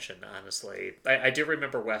the mansion, honestly. I do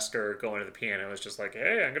remember Wesker going to the piano and was just like,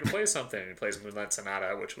 hey, I'm going to play something. And he plays Moonlight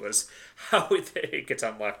Sonata, which was how it gets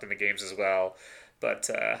unlocked in the games as well. But,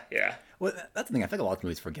 yeah. Well, that's the thing. I think a lot of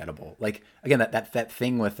movies forgettable. Like, again, that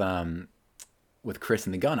thing with Chris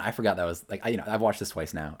and the gun, I forgot that was, like, I've watched this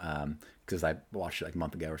twice now. Because I watched it like a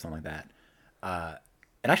month ago or something like that.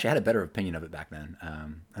 And actually I had a better opinion of it back then. I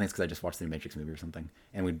think it's because I just watched the Matrix movie or something.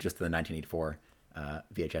 And we just the 1984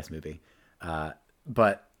 VHS movie.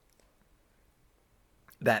 But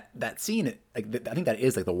that scene, like I think that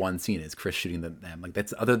is like the one scene is Chris shooting them. Like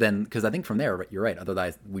that's other than, because I think from there, you're right.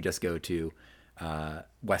 Otherwise we just go to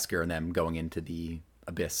Wesker and them going into the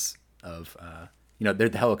abyss of,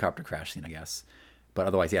 there's the helicopter crash scene, I guess. But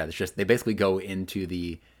otherwise, yeah, it's just, they basically go into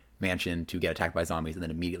the mansion to get attacked by zombies and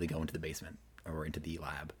then immediately go into the basement or into the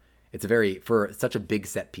lab. It's for such a big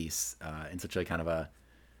set piece and such a kind of a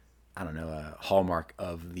hallmark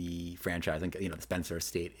of the franchise. And, the Spencer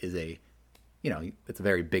estate is it's a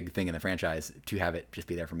very big thing in the franchise. To have it just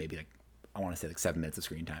be there for maybe like, I want to say like 7 minutes of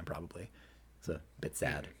screen time, probably. It's a bit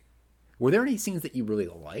sad. Were there any scenes that you really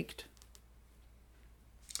liked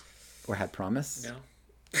or had promise? No.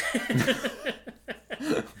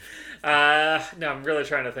 No, I'm really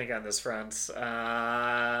trying to think on this front.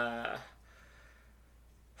 Yeah,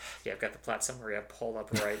 I've got the plot summary up pulled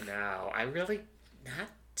up right now. I really, not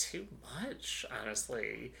too much,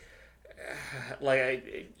 honestly.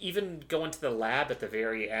 like even going to the lab at the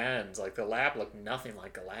very end, like the lab looked nothing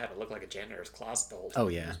like a lab. It looked like a janitor's closet the whole time. Oh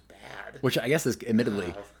yeah, It was bad. which I guess is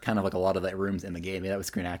admittedly kind of like a lot of the rooms in the game. Yeah, that was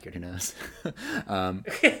screen accurate. Who knows? Trying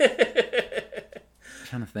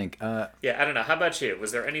to think. Yeah, I don't know. How about you?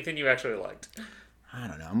 Was there anything you actually liked? I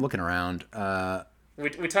don't know. I'm looking around.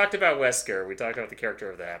 We talked about Wesker. We talked about the character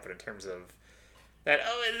of that, but in terms of that,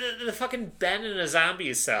 the fucking Ben in a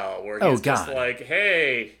zombie cell where he's just like,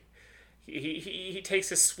 hey, he takes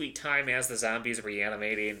his sweet time as the zombies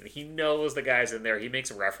reanimating. He knows the guy's in there. He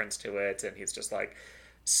makes a reference to it, and he's just like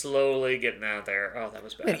slowly getting out there. Oh, that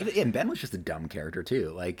was bad. And Ben was just a dumb character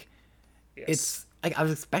too. Like, Yes. it's like I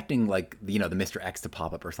was expecting like the Mr. X to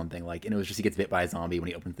pop up or something like, and it was just he gets bit by a zombie when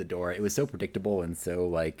he opens the door. It was so predictable and so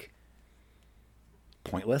like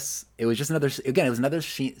pointless. It was just another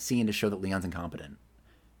scene to show that Leon's incompetent.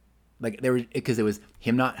 Like there was because it was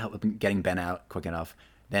him not getting Ben out quick enough,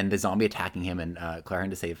 then the zombie attacking him and Claire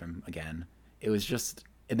having to save him again. It was just,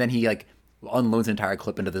 and then he like unloads an entire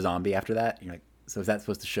clip into the zombie after that. You're like, so is that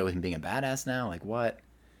supposed to show him being a badass now? Like what?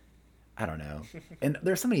 I don't know. And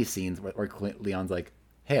there's so many scenes where Leon's like,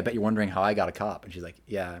 hey, I bet you're wondering how I got a cop. And she's like,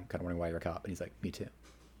 yeah, I'm kind of wondering why you're a cop. And he's like, me too.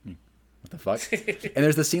 What the fuck? And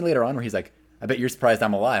there's the scene later on where he's like, I bet you're surprised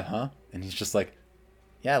I'm alive, huh? And he's just like,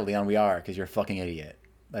 yeah, Leon, we are, because you're a fucking idiot.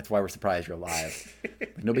 That's why we're surprised you're alive.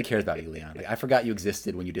 Like, nobody cares about you, Leon. Like, I forgot you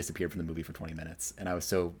existed when you disappeared from the movie for 20 minutes. And I was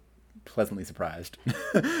so pleasantly surprised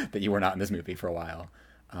that you were not in this movie for a while.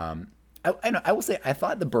 I will say, I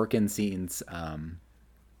thought the Birkin scenes...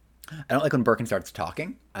 I don't like when Birkin starts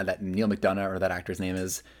talking. That Neil McDonough, or that actor's name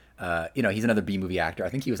is, he's another B-movie actor. I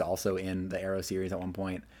think he was also in the Arrow series at one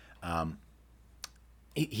point.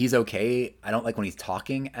 He's okay. I don't like when he's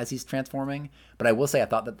talking as he's transforming. But I will say I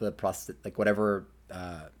thought that the process, like whatever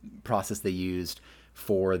process they used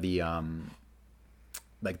for the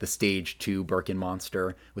like the stage 2 Birkin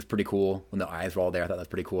monster was pretty cool. When the eyes were all there, I thought that was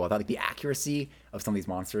pretty cool. I thought like the accuracy of some of these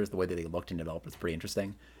monsters, the way that they looked and developed, was pretty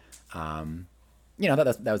interesting. I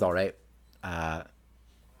thought that was all right. I'm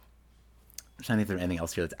trying to think if there's anything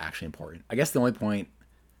else here that's actually important. I guess the only point...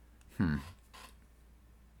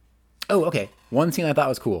 Oh, okay. One scene I thought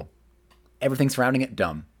was cool. Everything surrounding it,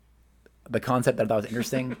 dumb. The concept that I thought was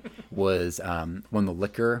interesting was when the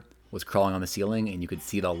liquor was crawling on the ceiling and you could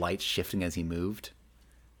see the lights shifting as he moved.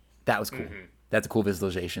 That was cool. Mm-hmm. That's a cool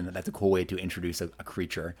visualization. That's a cool way to introduce a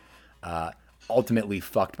creature. Ultimately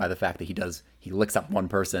fucked by the fact that he licks up one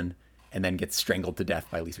person and then gets strangled to death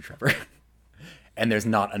by Lisa Trevor. And there's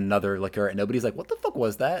not another liquor, and nobody's like, what the fuck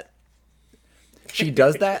was that? She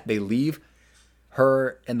does that, they leave,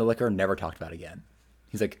 her and the liquor never talked about again.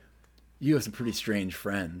 He's like, you have some pretty strange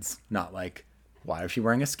friends. Not like, why is she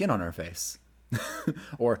wearing a skin on her face?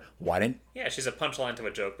 Or why didn't... Yeah, she's a punchline to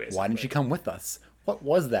a joke, basically. Why didn't she come with us? What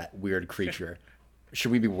was that weird creature?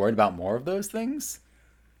 Should we be worried about more of those things?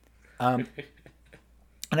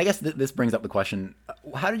 And I guess this brings up the question,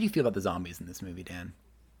 how did you feel about the zombies in this movie, Dan?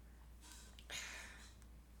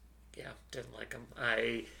 Yeah, didn't like them.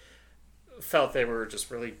 I felt they were just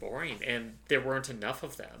really boring, and there weren't enough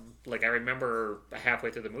of them. Like, I remember halfway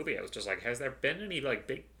through the movie, I was just like, has there been any, like,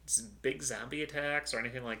 big zombie attacks or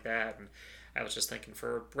anything like that? And I was just thinking,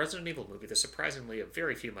 for a Resident Evil movie, there's surprisingly a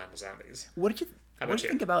very few amount of zombies. What did you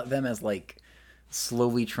think about them as, like,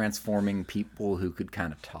 slowly transforming people who could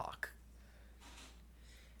kind of talk?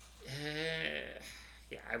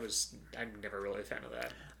 Yeah, I'm never really a fan of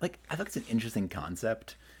that. Like, I thought it's an interesting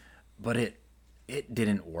concept, but it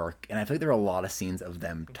didn't work. And I feel like there are a lot of scenes of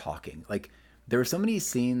them talking. Like, there were so many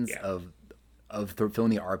scenes of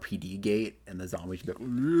filling the RPD gate, and the zombies would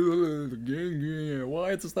be like,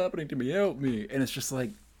 why is this happening to me? Help me. And it's just,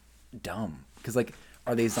 like, dumb. Because, like,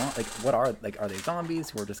 are they are they zombies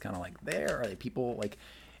who are just kind of, like, there? Are they people, like...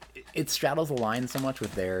 It straddles the line so much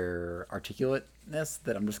with their articulateness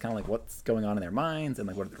that I'm just kind of like, what's going on in their minds, and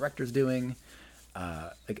like, what are the directors doing?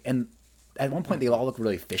 And at one point they all look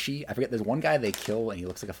really fishy. I forget. There's one guy they kill and he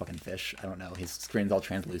looks like a fucking fish. I don't know. His skin's all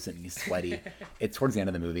translucent and he's sweaty. It's towards the end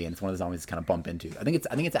of the movie, and it's one of the zombies kind of bump into. I think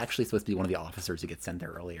it's actually supposed to be one of the officers who gets sent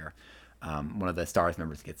there earlier. One of the STARS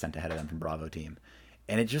members gets sent ahead of them from Bravo team,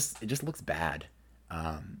 and it just looks bad.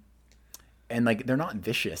 And like, they're not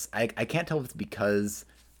vicious. I can't tell if it's because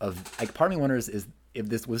of, like, part of me wonders is if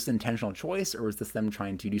this was an intentional choice, or was this them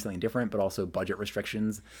trying to do something different, but also budget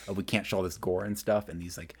restrictions of we can't show all this gore and stuff and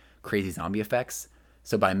these like crazy zombie effects.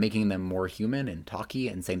 So by making them more human and talky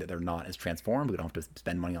and saying that they're not as transformed, we don't have to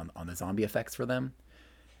spend money on the zombie effects for them.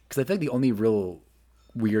 Because I think the only real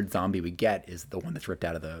weird zombie we get is the one that's ripped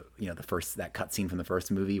out of the that cutscene from the first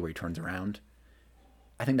movie where he turns around.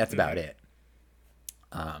 I think that's about it.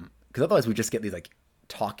 Because otherwise we just get these like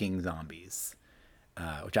talking zombies,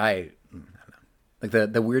 which I don't know.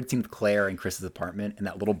 Like the weird scene with Claire in Chris's apartment and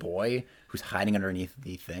that little boy who's hiding underneath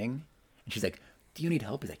the thing, and she's like, "Do you need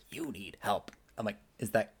help?" He's like, "You need help." I'm like,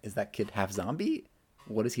 is that kid half zombie?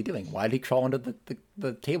 What is he doing? Why did he crawl under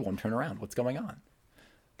the table and turn around? What's going on?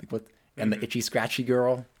 Like what? And the itchy scratchy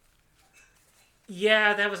girl.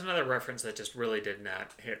 Yeah, that was another reference that just really did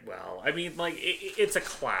not hit well. I mean, like, it's a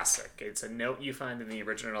classic. It's a note you find in the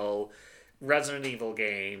original Resident Evil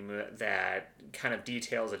game that kind of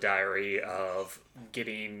details a diary of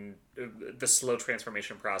getting the slow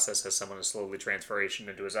transformation process as someone is slowly transformation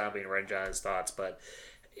into a zombie and writing down his thoughts. But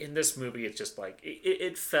in this movie, it's just like,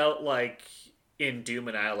 it felt like in Doom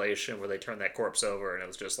Annihilation where they turned that corpse over and it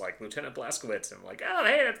was just like Lieutenant Blazkowicz and like, oh,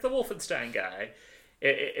 hey, that's the Wolfenstein guy.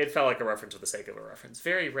 It felt like a reference for the sake of a reference.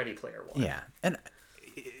 Very Ready Player One. Yeah, and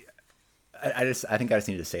I think I just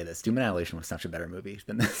needed to say this. Doom Annihilation was such a better movie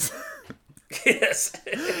than this. Yes.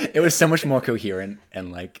 It was so much more coherent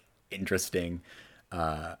and like interesting.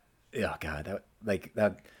 Oh god,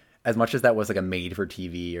 that as much as that was like a made for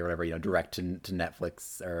TV or whatever, direct to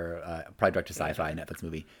Netflix or probably direct to Sci-Fi Netflix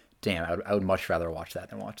movie. Damn, I would much rather watch that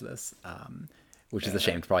than watch this. Which is a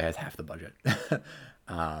shame. It probably has half the budget.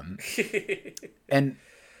 And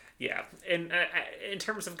yeah, and in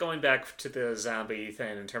terms of going back to the zombie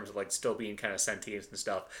thing, in terms of like still being kind of sentient and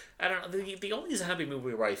stuff, I don't know. The only zombie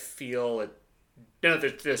movie where I feel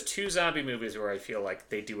there's two zombie movies where I feel like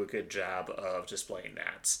they do a good job of displaying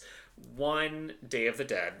that. One, Day of the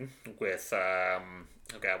Dead with oh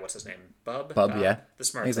god, what's his name? Bub. Yeah. The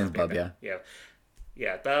smart. His name's Bub.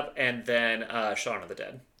 Yeah, Bub, and then Shaun of the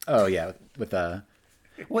Dead. Oh yeah, with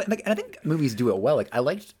well, like, and I think movies do it well. Like I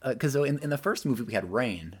liked because in the first movie we had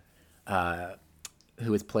Rain,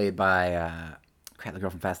 who was played by the girl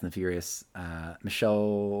from Fast and the Furious,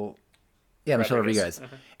 Michelle Rodriguez,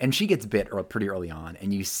 and she gets bit pretty early on,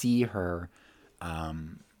 and you see her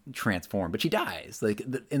transform, but she dies. Like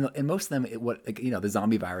in most of them, the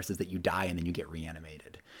zombie virus is that you die and then you get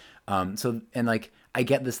reanimated. So and like I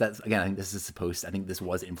get this. That's again, I think this is supposed. I think this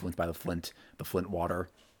was influenced by the Flint water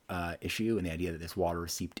issue and the idea that this water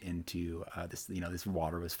seeped into this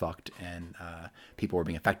water was fucked and people were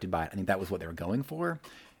being affected by it. I think that was what they were going for,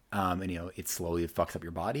 and it slowly fucks up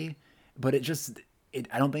your body, but I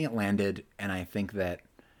don't think it landed, and I think that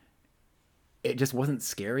it just wasn't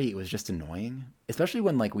scary. It was just annoying, especially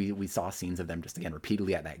when like we saw scenes of them just again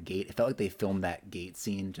repeatedly at that gate. It felt like they filmed that gate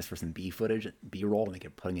scene just for some B-roll, and they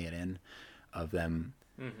kept putting it in of them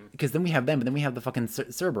because then we have them, but then we have the fucking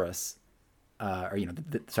Cerberus.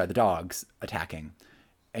 The dogs attacking,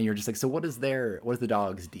 and you're just like, so what is the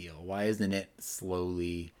dog's deal? Why isn't it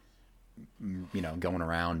slowly, going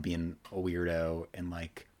around being a weirdo and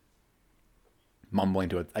like mumbling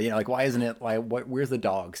to it? Like why isn't it where's the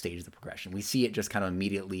dog stage of the progression? We see it just kind of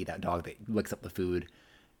immediately, that dog that licks up the food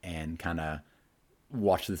and kind of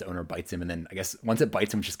watches this owner bites him, and then I guess once it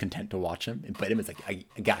bites him, it's just content to watch him and bite him. It's like I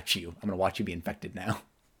got you. I'm gonna watch you be infected now.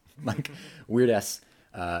 Like weird ass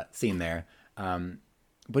scene there.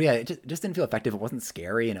 But yeah, it just didn't feel effective. It wasn't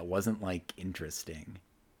scary, and it wasn't like interesting.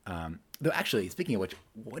 Though actually, speaking of which,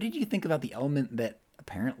 what did you think about the element that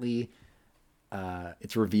apparently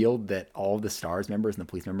it's revealed that all of the STARS members and the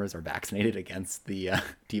police members are vaccinated against the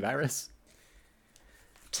T-virus?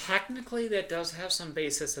 Technically, that does have some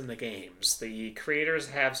basis in the games. The creators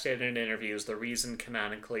have stated in interviews the reason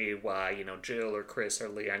canonically why, Jill or Chris or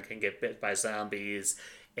Leon can get bit by zombies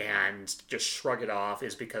and just shrug it off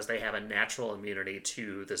is because they have a natural immunity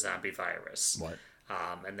to the zombie virus. What?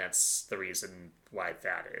 And that's the reason why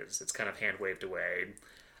that is. It's kind of hand-waved away.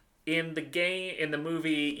 In the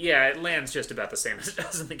movie, yeah, it lands just about the same as it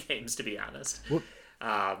does in the games, to be honest. Whoop.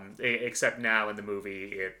 Except now in the movie,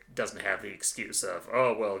 it doesn't have the excuse of,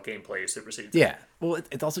 oh, well, gameplay supersedes. Yeah. Well,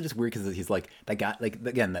 it's also just weird because he's like, that guy, like,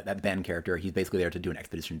 again, that Ben character, he's basically there to do an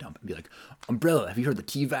expedition dump and be like, Umbrella, have you heard the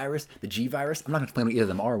T-virus, the G-virus? I'm not going to explain what either of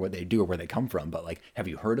them are, what they do, or where they come from, but, like, have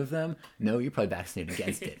you heard of them? No, you're probably vaccinated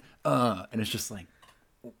against it. And it's just like,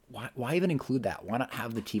 why even include that? Why not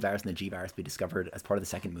have the T-virus and the G-virus be discovered as part of the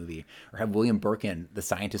second movie? Or have William Birkin, the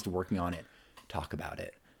scientist working on it, talk about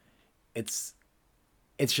it? It's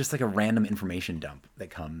just like a random information dump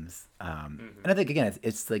that comes. And I think, again,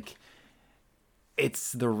 it's like,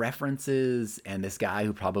 it's the references and this guy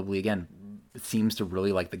who probably, again, seems to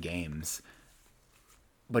really like the games,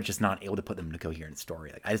 but just not able to put them in a coherent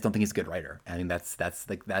story. Like, I just don't think he's a good writer. I think that's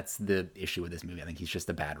the issue with this movie. I think he's just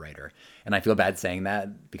a bad writer. And I feel bad saying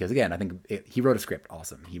that because, again, I think he wrote a script.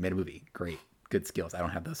 Awesome. He made a movie. Great. Good skills. I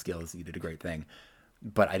don't have those skills. You did a great thing.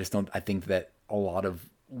 But I think that a lot of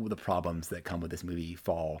the problems that come with this movie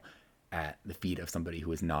fall at the feet of somebody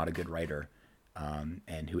who is not a good writer.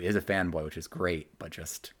 and who is a fanboy, which is great, but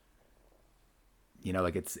just, you know,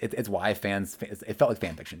 like it's why fans, it felt like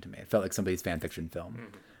fan fiction to me. It felt like somebody's fan fiction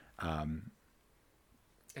film. And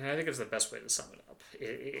I think it's the best way to sum it up.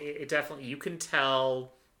 It definitely, you can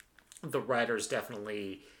tell the writers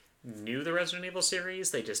definitely knew the Resident Evil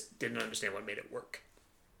series, they just didn't understand what made it work.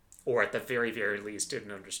 Or at the very, very least,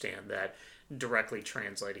 didn't understand that directly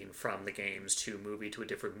translating from the games to movie to a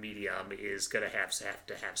different medium is going to have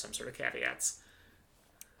some sort of caveats.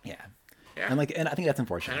 Yeah. Yeah. And I think that's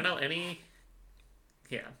unfortunate. I don't know,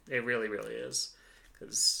 yeah, it really, really is.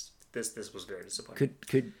 Because this was very disappointing.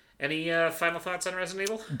 Any final thoughts on Resident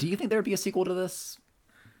Evil? Do you think there would be a sequel to this?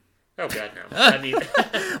 Oh, God, no. I mean,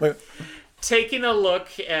 Wait. Taking a look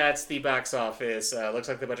at the box office, looks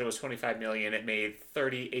like the budget was $25 million. It made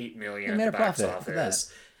 $38 million It at the box made a profit. Look at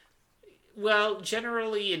office. Well,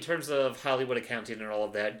 generally, in terms of Hollywood accounting and all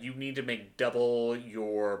of that, you need to make double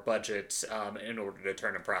your budget in order to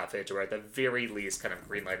turn a profit, or at the very least, kind of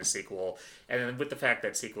greenlight a sequel. And then with the fact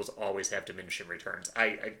that sequels always have diminishing returns,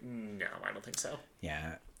 no, I don't think so.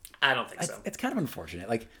 Yeah. I don't think so. It's kind of unfortunate.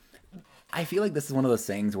 Like, I feel like this is one of those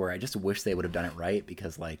things where I just wish they would have done it right,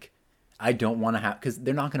 because, like, I don't want to have, because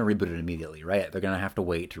they're not going to reboot it immediately, right? They're going to have to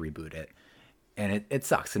wait to reboot it. And it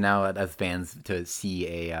sucks. And now, as fans, to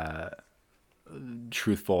see a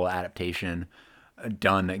truthful adaptation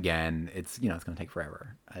done again, it's going to take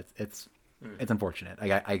forever. It's unfortunate.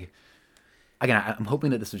 I'm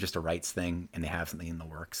hoping that this was just a rights thing and they have something in the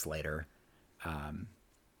works later.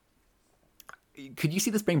 Could you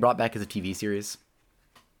see this being brought back as a TV series?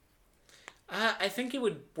 I think it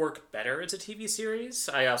would work better as a TV series.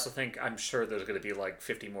 I'm sure there's going to be like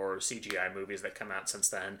 50 more CGI movies that come out since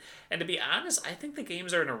then. And to be honest, I think the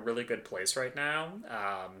games are in a really good place right now.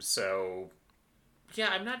 So, yeah,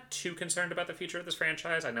 I'm not too concerned about the future of this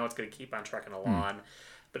franchise. I know it's going to keep on trucking along.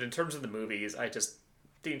 But in terms of the movies,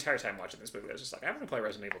 the entire time watching this movie, I was just like, I want to play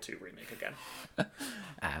Resident Evil 2 Remake again.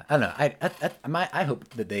 I don't know. I hope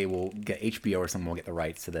that they will get HBO or someone will get the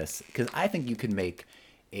rights to this, because I think you could make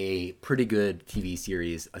a pretty good TV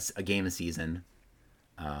series, a game a season,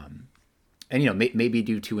 and maybe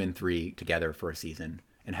do 2 and 3 together for a season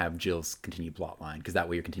and have Jill's continued plot line, because that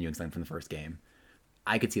way you're continuing something from the first game.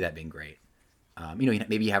 I could see that being great.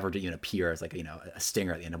 Maybe you have her appear as like a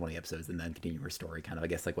stinger at the end of one of the episodes and then continue her story, kind of I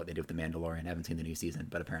guess like what they did with the Mandalorian. I haven't seen the new season,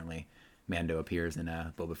 but apparently Mando appears in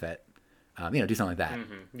Boba Fett. Do something like that.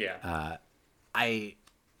 Mm-hmm. Yeah. I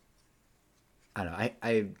don't know.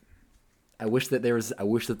 I wish that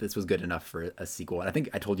this was good enough for a sequel. And I think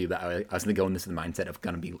I told you that I was going to go in this with the mindset of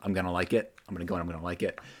I'm going to like it. I'm going to like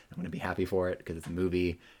it. I'm going to be happy for it because it's a movie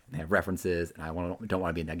and they have references and I don't want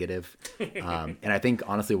to be negative. And I think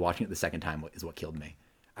honestly watching it the second time is what killed me.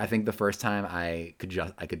 I think the first time I could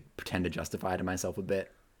pretend to justify to myself a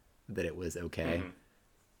bit that it was okay.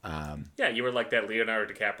 Mm-hmm. Yeah, you were like that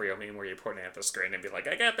Leonardo DiCaprio meme where you're pointing at the screen and be like,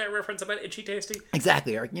 I got that reference about Itchy Tasty.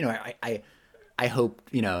 Exactly. Or, I hope,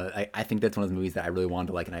 I think that's one of those movies that I really wanted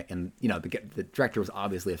to like. And the director was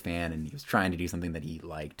obviously a fan and he was trying to do something that he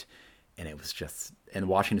liked. And it was just, and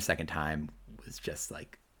watching the second time was just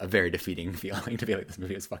like a very defeating feeling to be like, this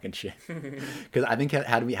movie was fucking shit. Because I think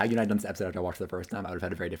had you and I done this episode after I watched it the first time, I would have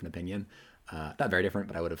had a very different opinion. Not very different,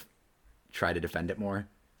 but I would have tried to defend it more.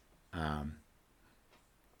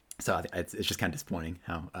 So it's just kind of disappointing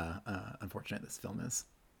how unfortunate this film is.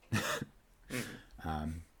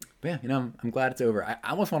 But yeah, I'm glad it's over. I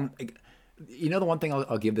almost want to, the one thing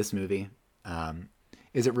I'll give this movie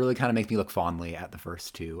is it really kind of makes me look fondly at the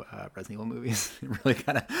first 2 Resident Evil movies. It really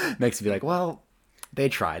kind of makes me be like, well, they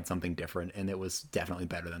tried something different and it was definitely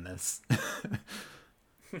better than this.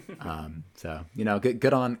 So,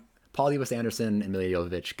 good on Paul W.S. Anderson and Milla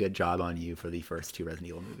Jovovich. Good job on you for the first 2 Resident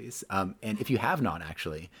Evil movies. And if you have not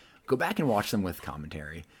actually, go back and watch them with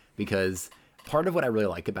commentary, because part of what I really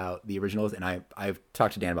like about the originals, and I've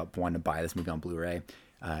talked to Dan about wanting to buy this movie on Blu-ray,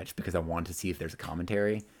 just because I wanted to see if there's a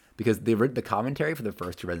commentary, because the commentary for the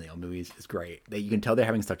first 2 Resident Evil movies is great. You can tell they're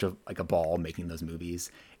having such a ball making those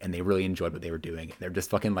movies, and they really enjoyed what they were doing. They're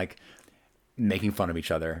just fucking like making fun of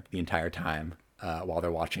each other the entire time while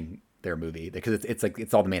they're watching their movie, because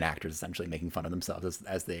it's all the main actors essentially making fun of themselves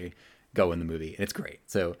as they go in the movie, and it's great.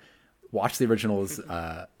 So watch the originals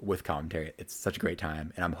with commentary. It's such a great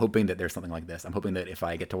time. And I'm hoping that there's something like this. I'm hoping that if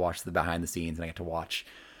I get to watch the behind the scenes and I get to watch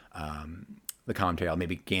the commentary, I'll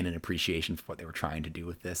maybe gain an appreciation for what they were trying to do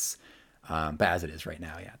with this. But as it is right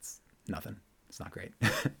now, yeah, it's nothing. It's not great.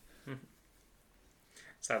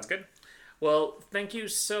 Sounds good. Well, thank you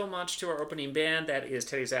so much to our opening band. That is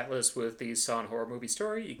Teddy's Atlas with the Saw Horror Movie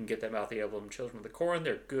Story. You can get them out the album Children of the Corn.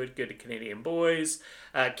 They're good Canadian boys.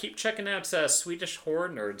 Keep checking out Swedish Horror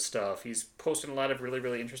Nerd stuff. He's posting a lot of really,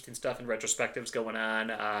 really interesting stuff and retrospectives going on.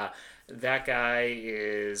 That guy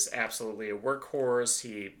is absolutely a workhorse.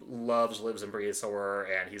 He lives and breathes horror,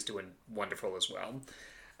 and he's doing wonderful as well.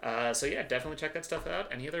 So yeah, definitely check that stuff out.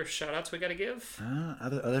 Any other shout outs we got to give?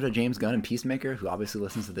 Other to James Gunn and Peacemaker, who obviously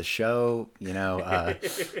listens to the show, yeah,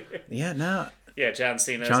 no. Yeah, John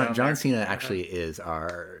Cena. John Cena actually is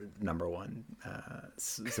our number one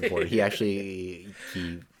supporter. He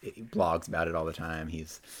blogs about it all the time.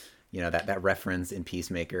 He's, that reference in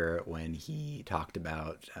Peacemaker when he talked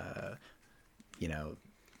about,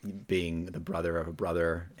 being the brother of a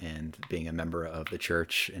brother and being a member of the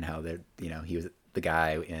church, and how he was the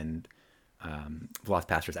guy in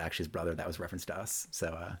Velocipastor's actually his brother. That was referenced to us.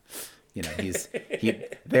 So,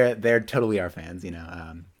 they're totally our fans,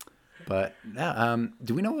 But now,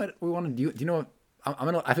 do we know what we want to do? Do you know what?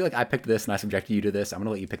 I feel like I picked this and I subjected you to this. I'm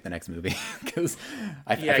gonna let you pick the next movie because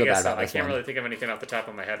I feel bad about I this can't one. really think of anything off the top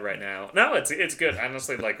of my head right now. No, it's good.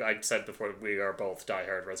 Honestly, like I said before, we are both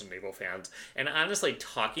diehard Resident Evil fans, and honestly,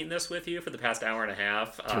 talking this with you for the past hour and a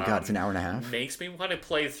half. Oh God, it's an hour and a half. Makes me want to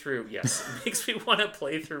play through. Yes, makes me want to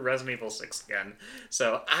play through Resident Evil 6 again.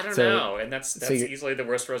 So I don't know, and that's easily the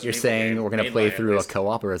worst Resident Evil. You're saying game we're gonna play through a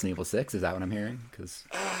co-op of Resident Evil 6? Is that what I'm hearing? Because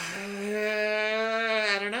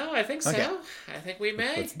I don't know. I think so. Okay. I think we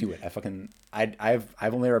may. Let's do it.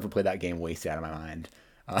 I've only ever played that game wasted out of my mind.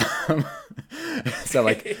 So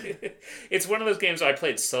like, it's one of those games I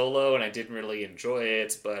played solo and I didn't really enjoy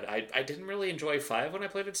it, but I didn't really enjoy 5 when I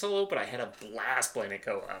played it solo, but I had a blast playing it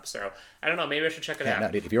co-op. So I don't know. Maybe I should check it out.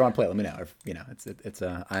 No, dude, if you want to play it, let me know.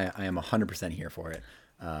 I am 100% here for it.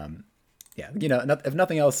 Yeah, if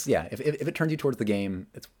nothing else, yeah. If it turns you towards the game,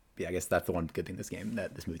 I guess that's the one good thing this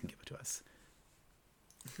movie can give it to us.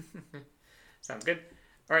 Sounds good.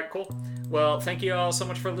 All right, cool. Well, thank you all so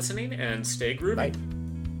much for listening, and stay groovy. Bye.